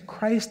because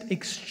Christ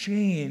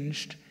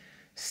exchanged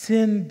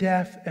sin,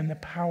 death, and the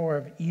power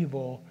of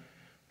evil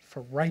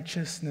for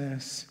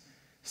righteousness,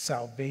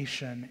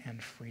 salvation,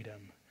 and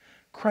freedom.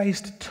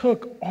 Christ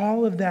took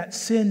all of that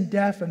sin,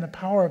 death, and the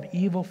power of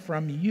evil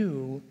from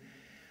you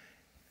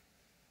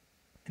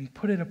and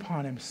put it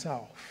upon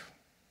himself.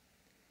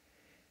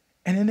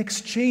 And in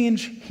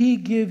exchange, he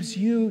gives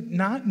you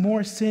not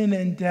more sin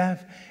and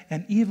death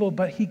and evil,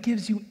 but he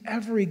gives you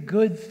every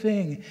good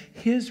thing,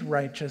 his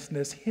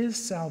righteousness, his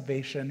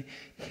salvation,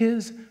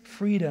 his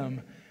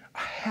freedom, a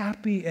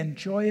happy and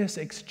joyous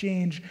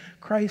exchange.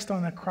 Christ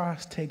on the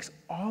cross takes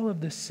all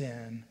of the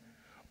sin,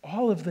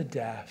 all of the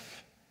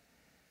death,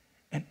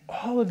 and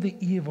all of the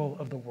evil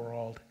of the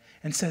world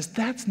and says,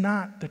 that's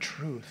not the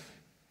truth.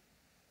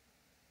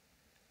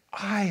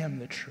 I am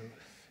the truth.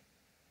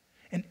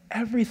 And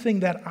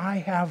everything that I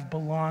have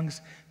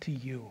belongs to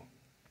you.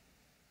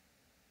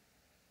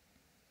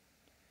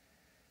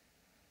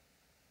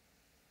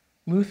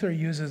 Luther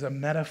uses a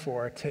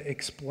metaphor to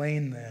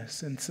explain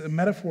this, and it's a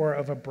metaphor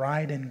of a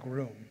bride and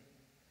groom.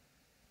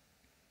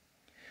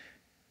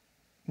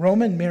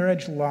 Roman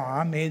marriage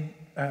law made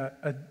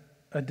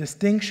a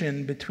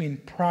distinction between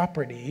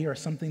property, or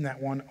something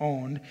that one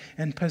owned,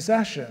 and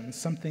possessions,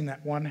 something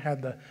that one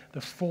had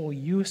the full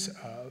use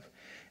of.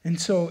 And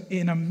so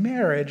in a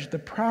marriage, the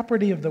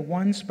property of the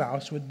one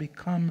spouse would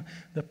become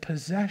the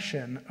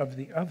possession of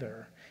the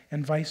other,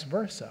 and vice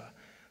versa.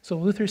 So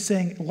Luther's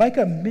saying, like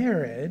a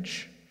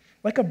marriage,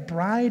 like a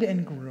bride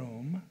and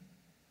groom,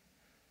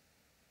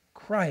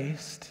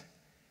 Christ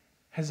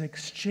has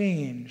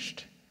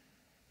exchanged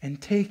and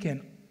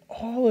taken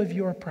all of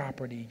your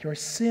property, your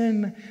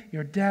sin,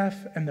 your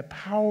death, and the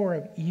power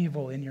of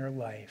evil in your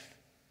life,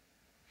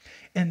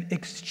 and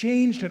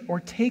exchanged it or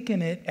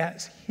taken it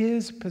as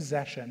his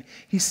possession.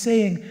 He's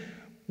saying,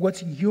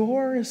 what's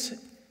yours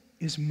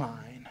is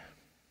mine.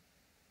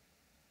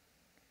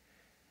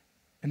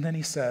 And then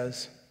he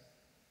says,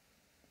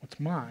 what's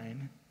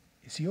mine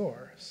is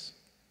yours.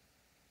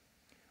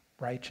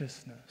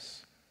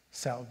 Righteousness,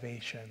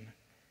 salvation,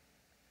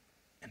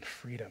 and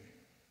freedom.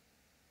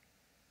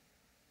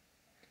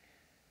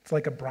 It's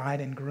like a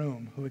bride and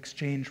groom who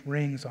exchange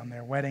rings on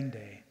their wedding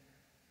day.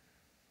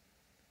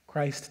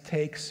 Christ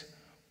takes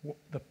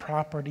the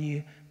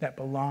property that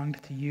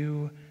belonged to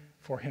you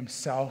for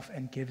himself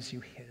and gives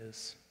you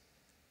his.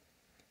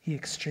 He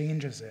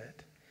exchanges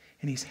it,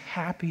 and he's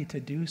happy to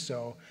do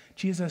so.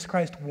 Jesus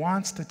Christ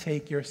wants to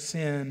take your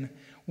sin,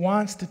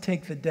 wants to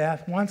take the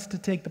death, wants to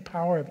take the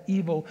power of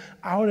evil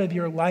out of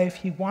your life.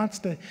 He wants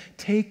to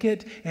take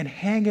it and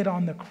hang it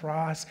on the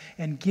cross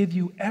and give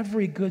you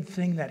every good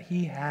thing that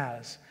he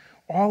has.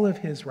 All of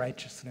his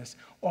righteousness,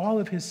 all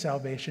of his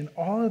salvation,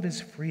 all of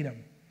his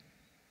freedom.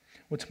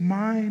 What's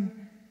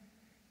mine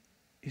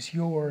is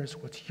yours.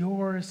 What's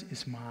yours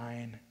is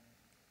mine.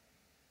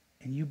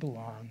 And you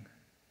belong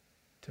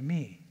to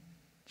me,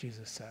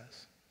 Jesus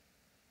says.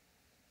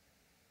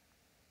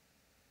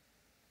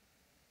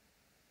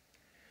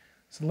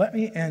 So let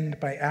me end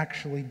by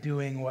actually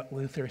doing what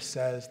Luther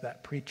says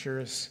that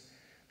preachers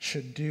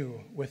should do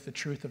with the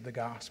truth of the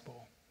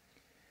gospel.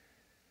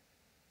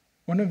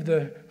 One of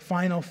the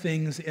final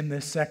things in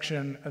this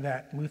section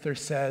that Luther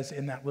says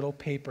in that little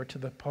paper to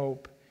the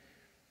Pope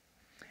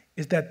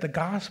is that the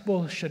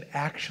gospel should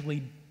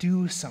actually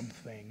do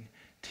something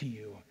to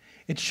you.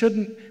 It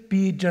shouldn't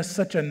be just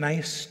such a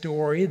nice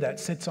story that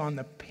sits on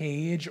the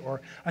page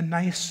or a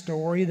nice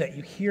story that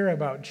you hear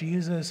about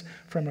Jesus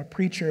from a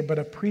preacher, but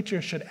a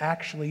preacher should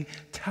actually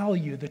tell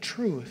you the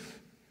truth.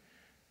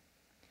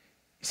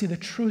 You see, the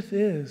truth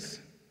is,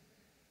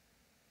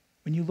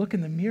 when you look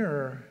in the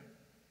mirror,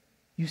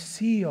 you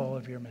see all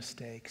of your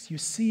mistakes. You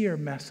see your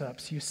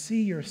mess-ups. You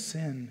see your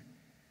sin.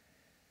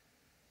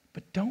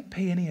 But don't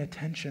pay any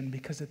attention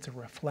because it's a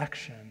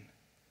reflection.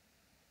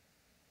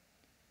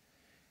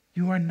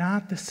 You are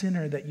not the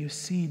sinner that you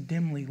see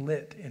dimly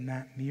lit in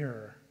that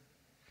mirror.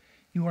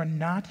 You are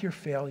not your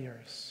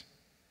failures.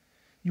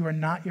 You are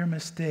not your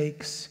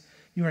mistakes.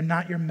 You are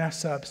not your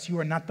mess-ups. You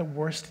are not the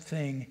worst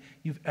thing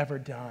you've ever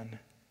done.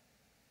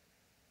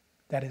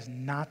 That is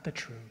not the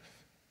truth.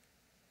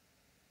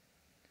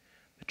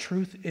 The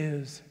truth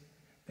is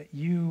that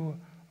you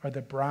are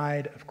the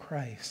bride of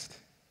Christ.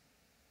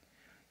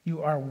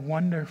 You are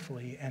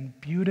wonderfully and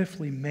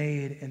beautifully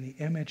made in the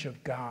image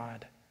of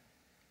God.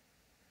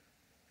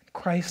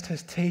 Christ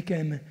has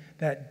taken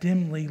that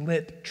dimly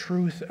lit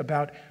truth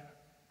about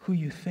who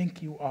you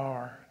think you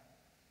are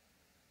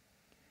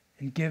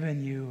and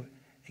given you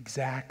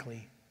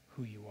exactly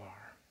who you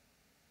are.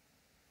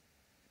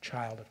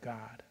 Child of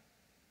God.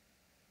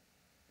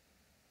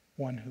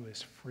 One who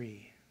is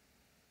free.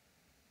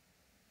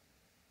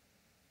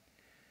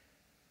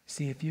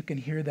 See, if you can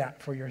hear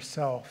that for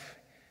yourself,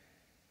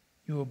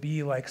 you will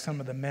be like some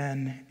of the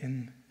men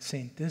in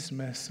St.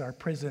 Dismas, our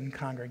prison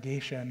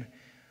congregation,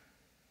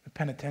 the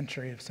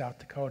penitentiary of South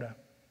Dakota.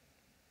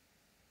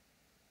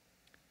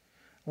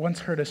 I once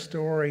heard a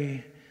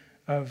story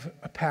of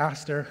a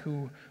pastor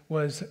who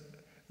was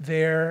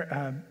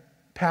there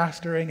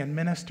pastoring and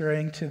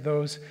ministering to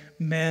those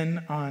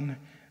men on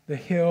the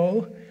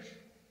hill.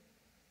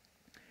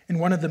 And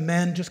one of the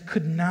men just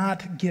could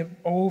not give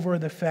over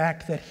the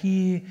fact that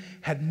he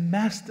had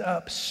messed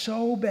up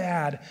so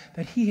bad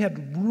that he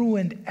had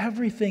ruined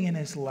everything in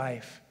his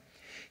life.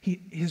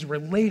 His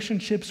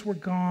relationships were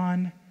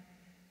gone.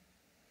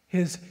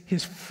 His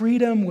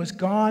freedom was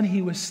gone.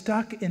 He was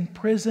stuck in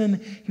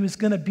prison. He was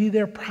going to be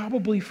there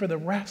probably for the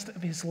rest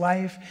of his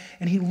life.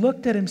 And he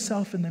looked at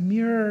himself in the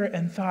mirror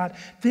and thought,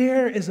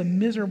 there is a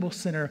miserable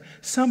sinner,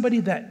 somebody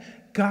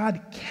that God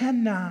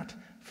cannot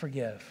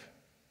forgive.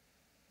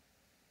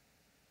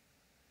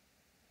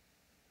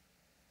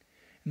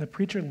 And the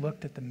preacher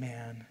looked at the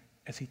man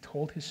as he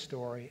told his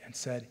story and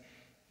said,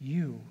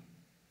 you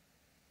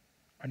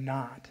are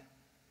not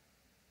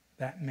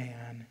that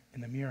man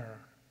in the mirror.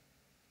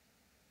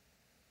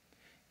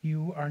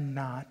 You are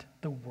not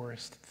the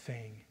worst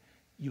thing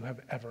you have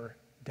ever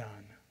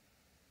done.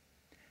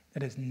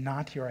 That is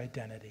not your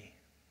identity.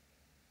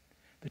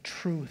 The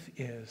truth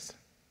is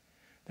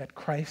that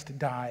Christ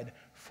died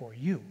for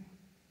you,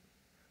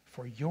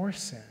 for your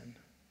sin.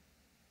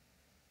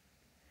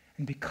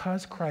 And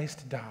because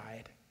Christ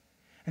died,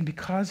 and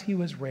because he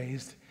was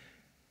raised,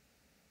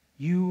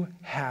 you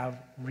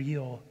have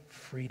real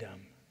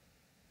freedom.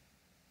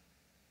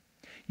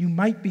 You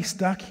might be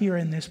stuck here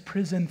in this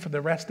prison for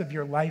the rest of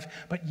your life,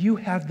 but you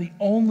have the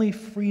only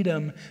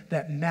freedom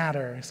that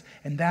matters,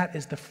 and that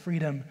is the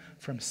freedom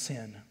from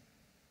sin.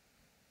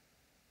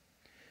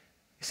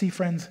 You see,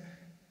 friends,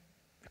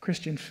 the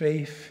Christian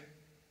faith,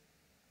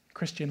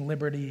 Christian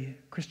liberty,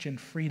 Christian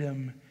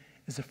freedom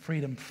is a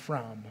freedom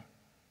from,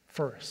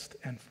 first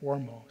and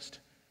foremost.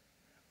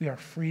 We are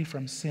free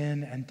from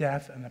sin and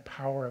death and the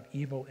power of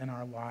evil in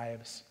our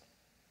lives.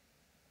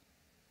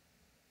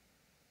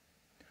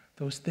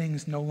 Those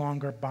things no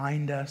longer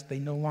bind us. They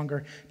no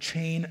longer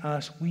chain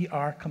us. We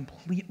are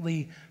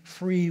completely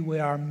free. We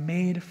are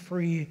made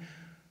free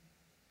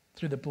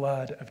through the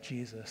blood of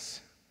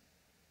Jesus.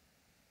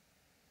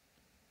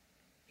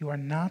 You are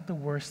not the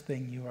worst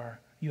thing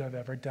you have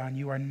ever done.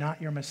 You are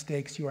not your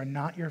mistakes. You are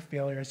not your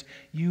failures.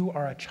 You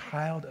are a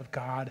child of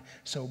God,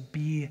 so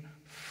be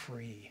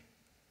free.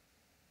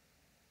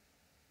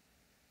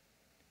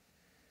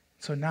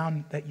 So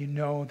now that you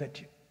know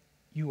that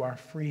you are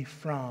free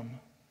from,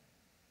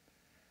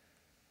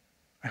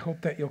 I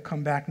hope that you'll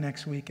come back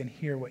next week and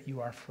hear what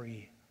you are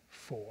free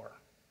for.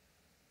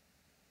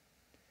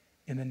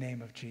 In the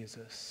name of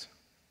Jesus.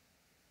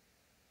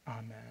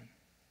 Amen.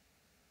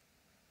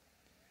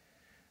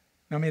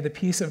 Now may the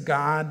peace of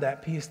God,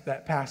 that peace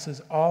that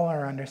passes all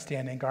our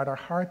understanding, guard our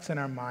hearts and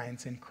our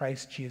minds in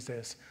Christ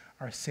Jesus,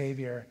 our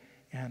Savior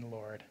and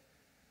Lord.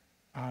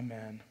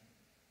 Amen.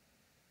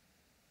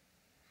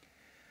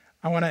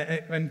 I want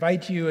to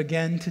invite you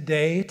again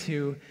today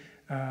to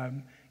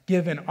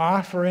give an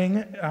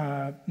offering,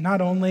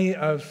 not only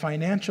of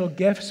financial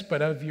gifts,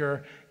 but of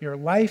your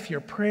life,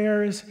 your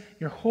prayers.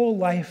 Your whole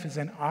life is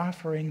an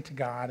offering to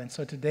God. And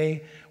so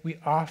today we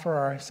offer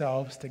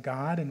ourselves to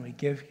God and we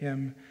give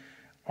him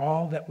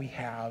all that we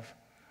have,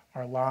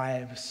 our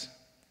lives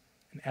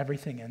and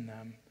everything in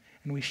them.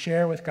 And we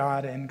share with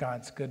God in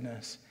God's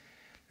goodness.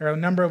 There are a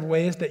number of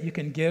ways that you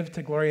can give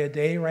to Gloria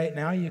Dei right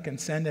now. You can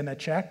send in a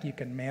check. You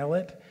can mail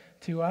it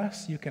to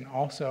us. You can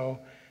also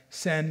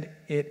send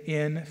it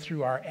in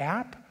through our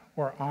app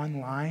or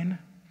online,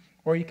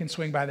 or you can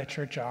swing by the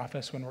church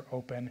office when we're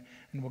open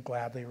and we'll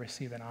gladly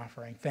receive an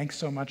offering. Thanks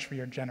so much for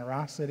your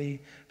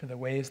generosity, for the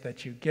ways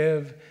that you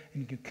give,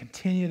 and you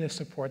continue to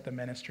support the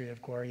ministry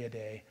of Gloria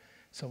Dei.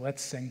 So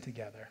let's sing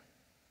together.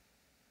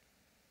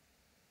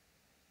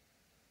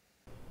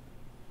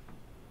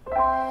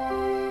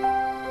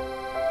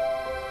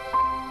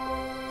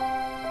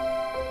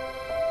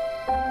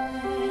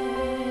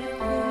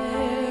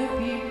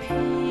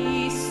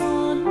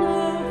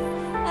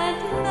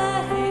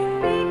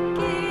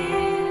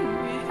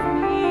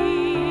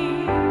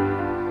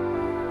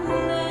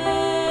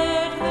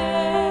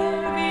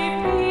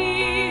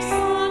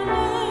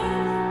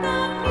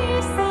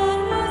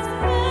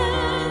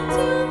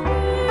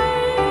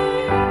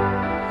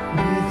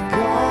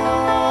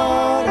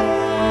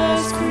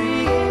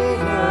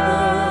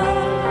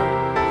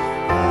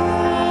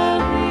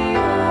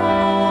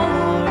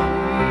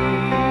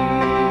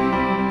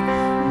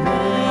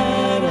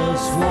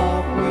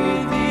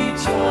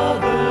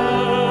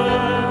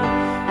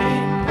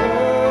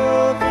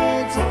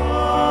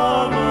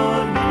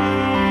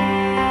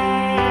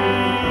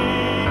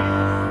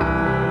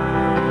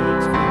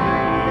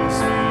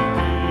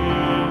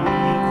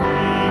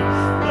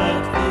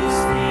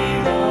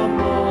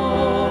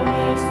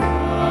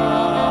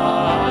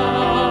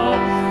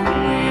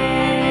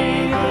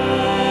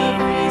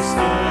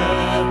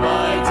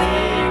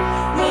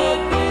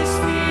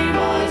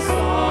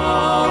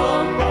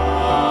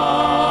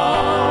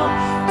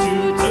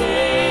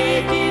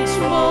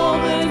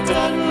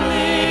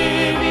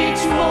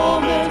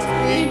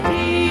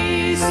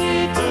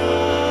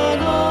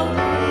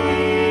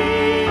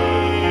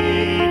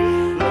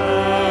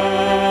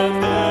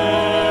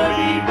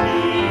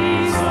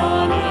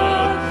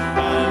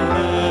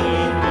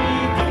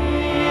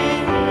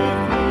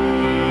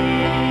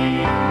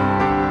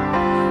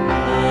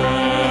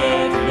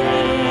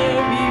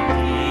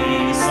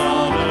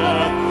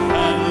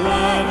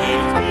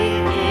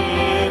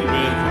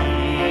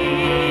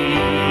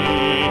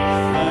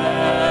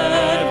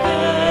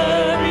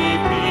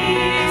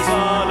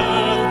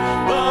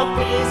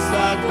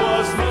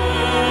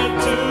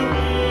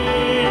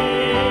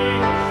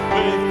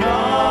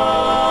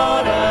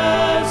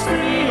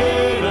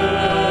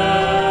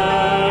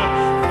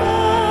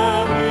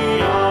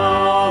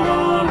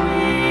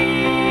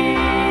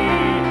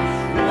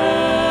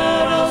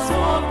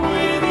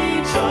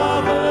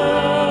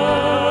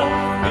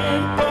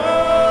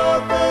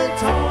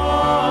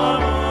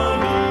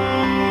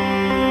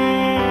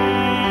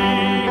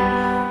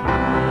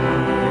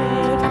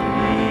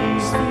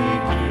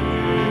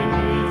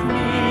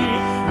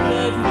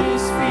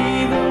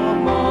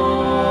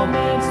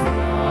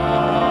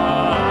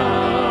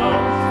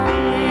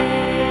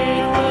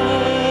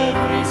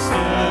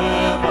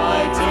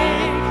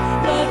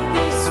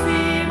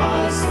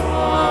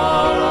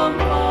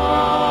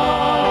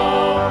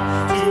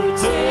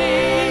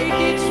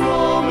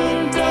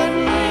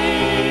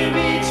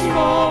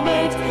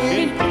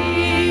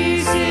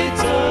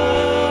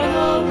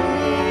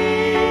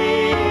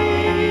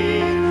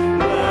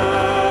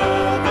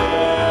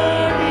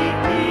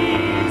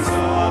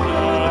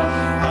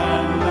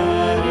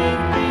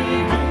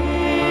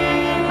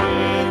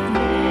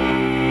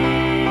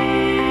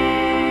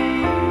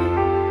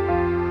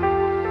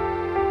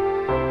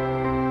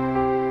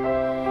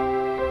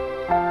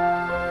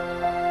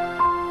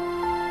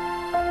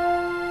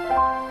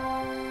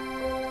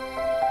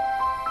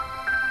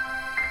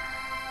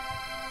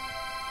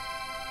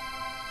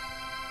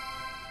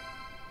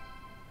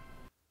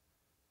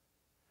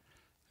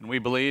 And we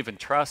believe and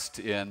trust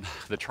in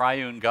the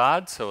triune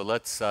God, so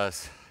let's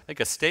make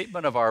a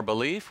statement of our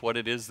belief, what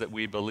it is that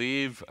we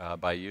believe,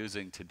 by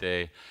using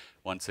today,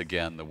 once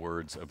again, the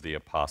words of the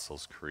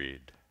Apostles'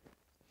 Creed.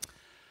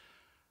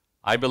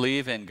 I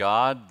believe in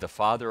God, the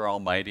Father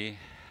Almighty,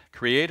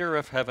 creator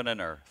of heaven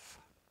and earth,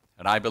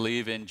 and I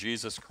believe in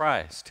Jesus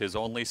Christ, his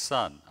only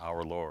Son,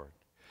 our Lord.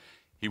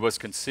 He was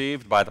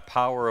conceived by the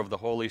power of the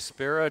Holy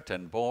Spirit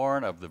and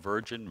born of the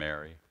Virgin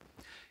Mary.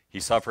 He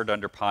suffered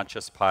under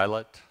Pontius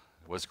Pilate,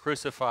 was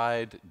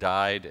crucified,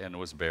 died, and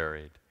was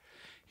buried.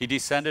 He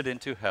descended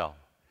into hell,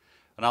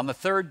 and on the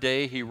third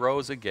day he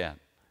rose again.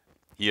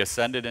 He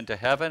ascended into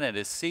heaven and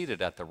is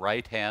seated at the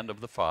right hand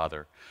of the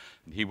Father,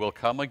 and he will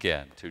come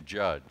again to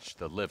judge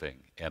the living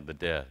and the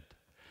dead.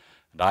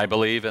 And I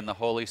believe in the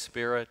Holy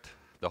Spirit,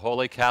 the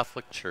Holy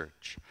Catholic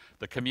Church,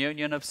 the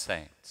communion of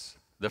saints,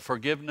 the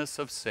forgiveness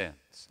of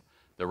sins,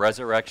 the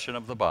resurrection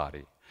of the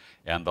body,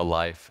 and the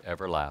life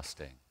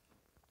everlasting.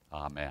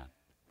 Amen.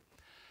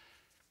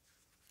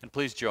 And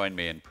please join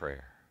me in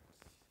prayer.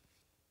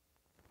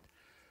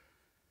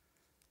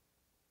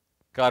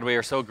 God, we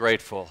are so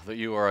grateful that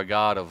you are a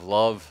God of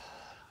love,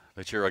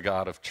 that you're a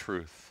God of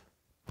truth.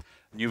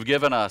 And you've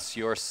given us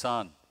your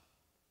Son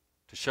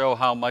to show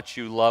how much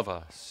you love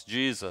us,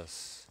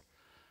 Jesus,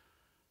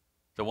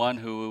 the one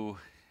who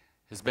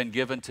has been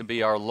given to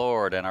be our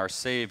Lord and our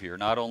Savior,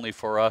 not only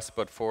for us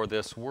but for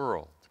this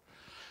world.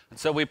 And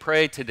so we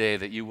pray today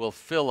that you will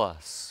fill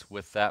us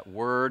with that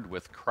word,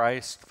 with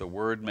Christ, the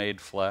Word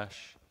made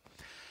flesh,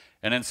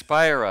 and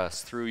inspire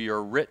us through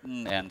your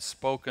written and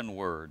spoken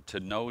word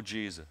to know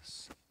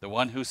Jesus, the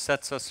one who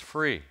sets us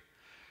free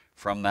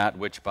from that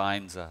which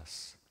binds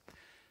us,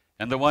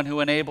 and the one who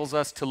enables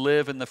us to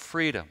live in the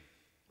freedom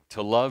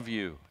to love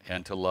you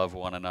and to love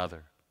one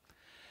another.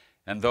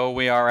 And though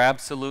we are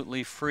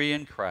absolutely free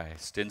in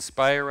Christ,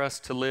 inspire us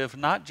to live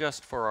not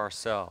just for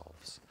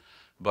ourselves,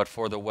 but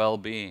for the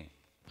well-being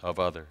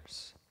of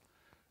others.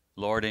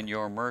 Lord, in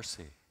your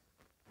mercy,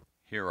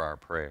 hear our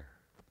prayer.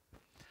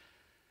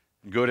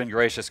 Good and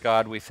gracious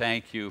God, we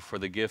thank you for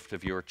the gift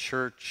of your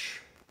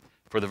church,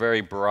 for the very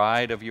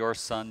bride of your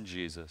Son,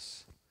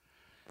 Jesus.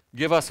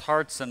 Give us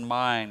hearts and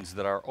minds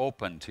that are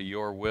open to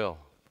your will,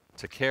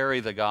 to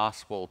carry the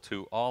gospel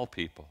to all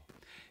people,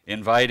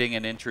 inviting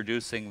and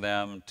introducing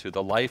them to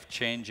the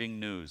life-changing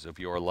news of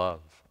your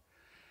love.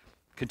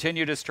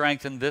 Continue to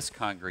strengthen this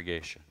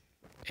congregation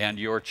and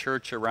your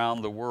church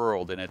around the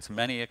world in its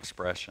many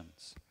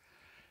expressions.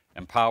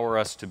 Empower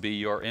us to be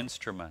your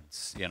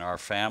instruments in our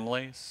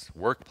families,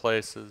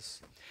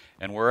 workplaces,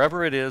 and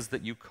wherever it is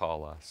that you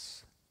call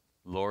us.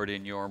 Lord,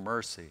 in your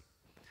mercy,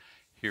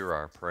 hear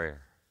our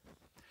prayer.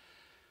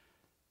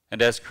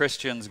 And as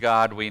Christians,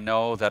 God, we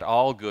know that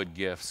all good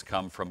gifts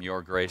come from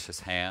your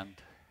gracious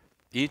hand,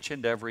 each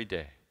and every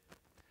day.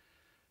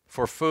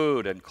 For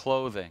food and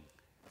clothing,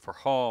 for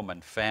home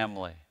and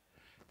family,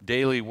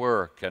 daily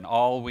work, and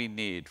all we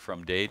need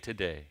from day to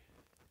day,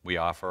 we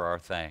offer our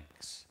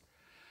thanks.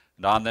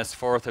 And on this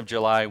 4th of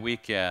July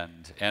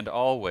weekend, and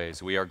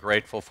always, we are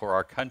grateful for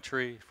our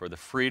country, for the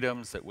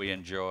freedoms that we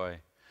enjoy,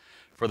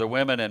 for the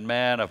women and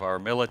men of our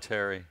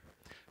military,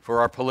 for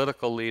our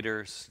political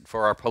leaders,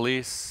 for our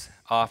police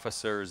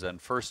officers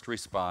and first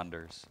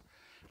responders.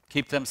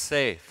 Keep them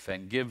safe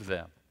and give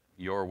them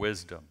your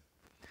wisdom.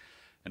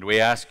 And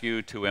we ask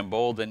you to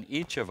embolden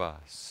each of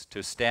us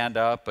to stand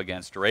up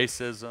against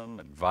racism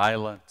and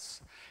violence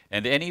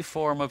and any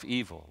form of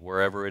evil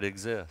wherever it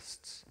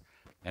exists,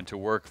 and to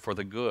work for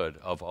the good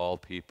of all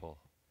people.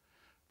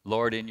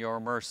 Lord, in your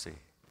mercy,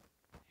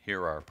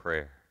 hear our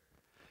prayer.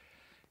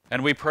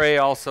 And we pray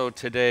also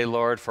today,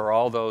 Lord, for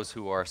all those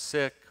who are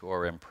sick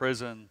or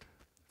imprisoned,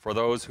 for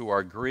those who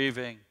are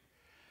grieving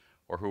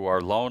or who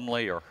are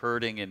lonely or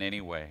hurting in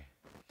any way,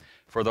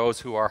 for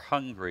those who are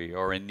hungry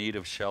or in need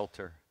of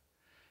shelter.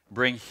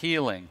 Bring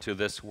healing to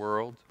this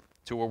world,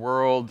 to a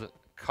world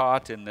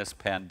caught in this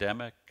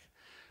pandemic.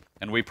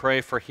 And we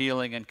pray for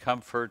healing and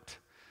comfort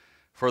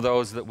for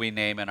those that we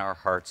name in our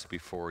hearts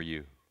before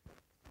you.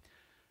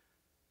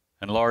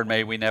 And Lord,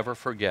 may we never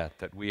forget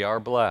that we are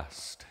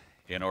blessed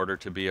in order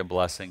to be a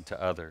blessing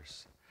to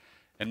others.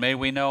 And may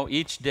we know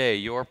each day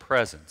your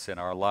presence in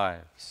our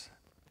lives.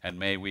 And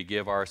may we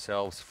give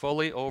ourselves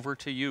fully over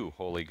to you,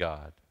 Holy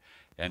God,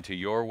 and to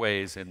your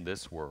ways in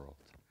this world.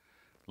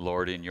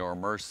 Lord, in your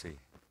mercy,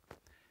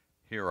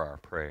 hear our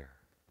prayer.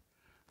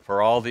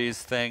 For all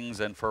these things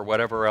and for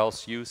whatever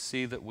else you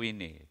see that we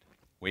need,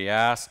 we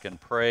ask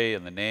and pray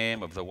in the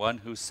name of the one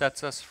who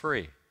sets us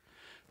free,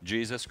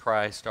 Jesus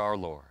Christ our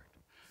Lord,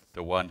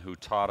 the one who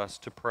taught us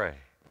to pray.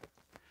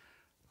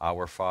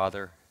 Our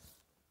Father,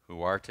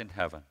 who art in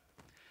heaven,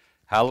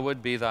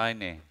 hallowed be thy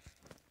name.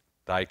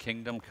 Thy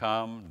kingdom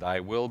come, thy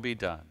will be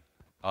done,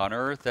 on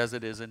earth as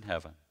it is in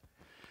heaven.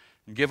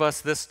 And give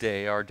us this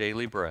day our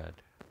daily bread,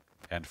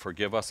 and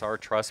forgive us our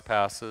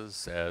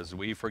trespasses as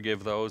we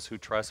forgive those who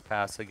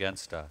trespass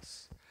against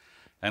us.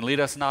 And lead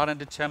us not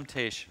into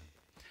temptation,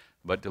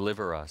 but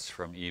deliver us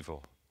from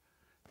evil.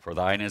 For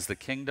thine is the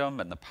kingdom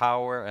and the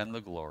power and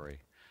the glory,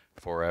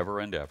 forever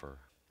and ever.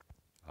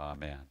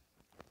 Amen.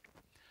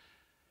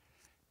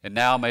 And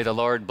now may the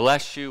Lord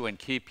bless you and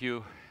keep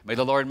you. May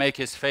the Lord make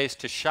his face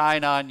to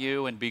shine on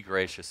you and be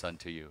gracious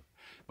unto you.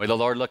 May the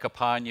Lord look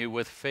upon you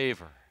with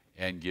favor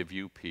and give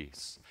you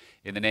peace.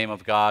 In the name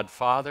of God,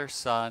 Father,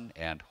 Son,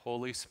 and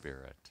Holy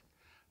Spirit.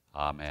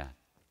 Amen.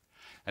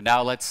 And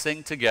now let's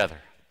sing together,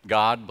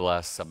 God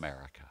Bless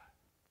America.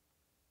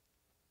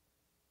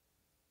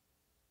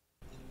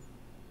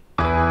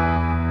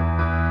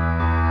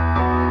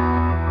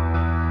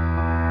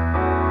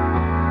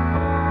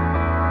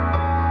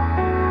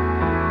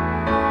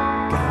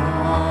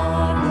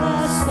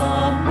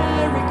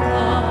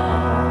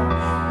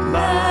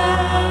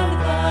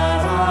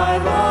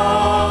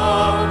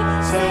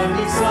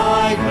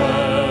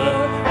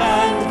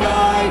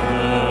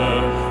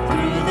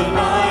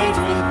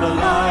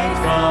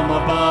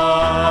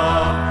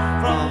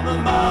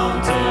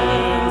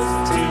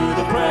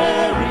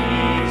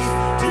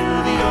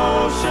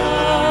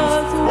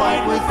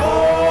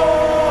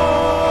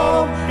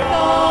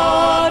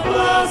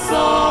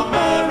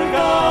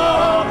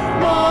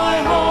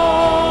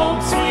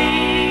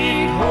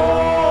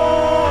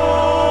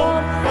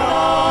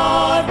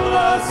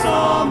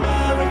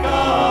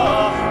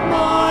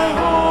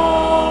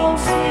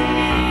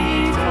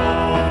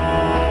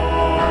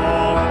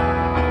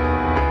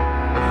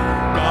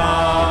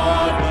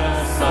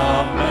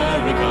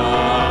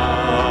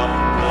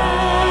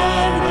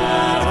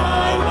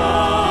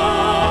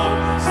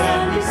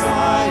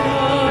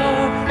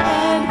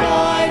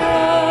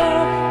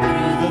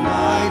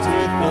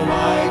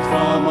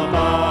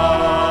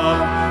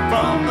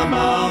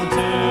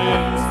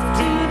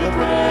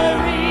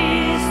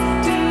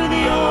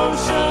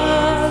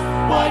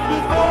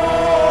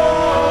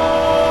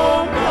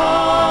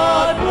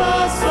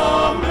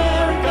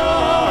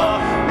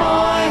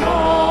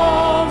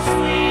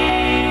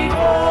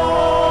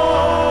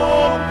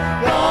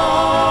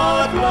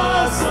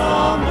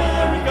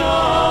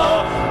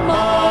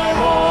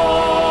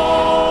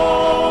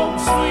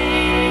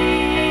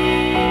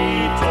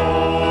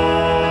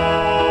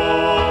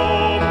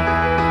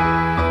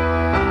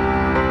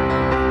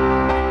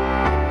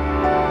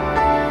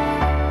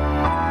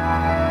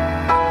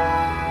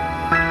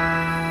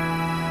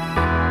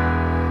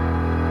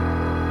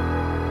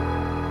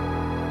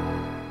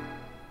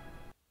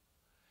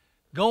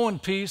 Go in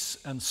peace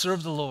and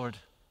serve the Lord.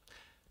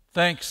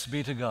 Thanks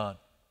be to God.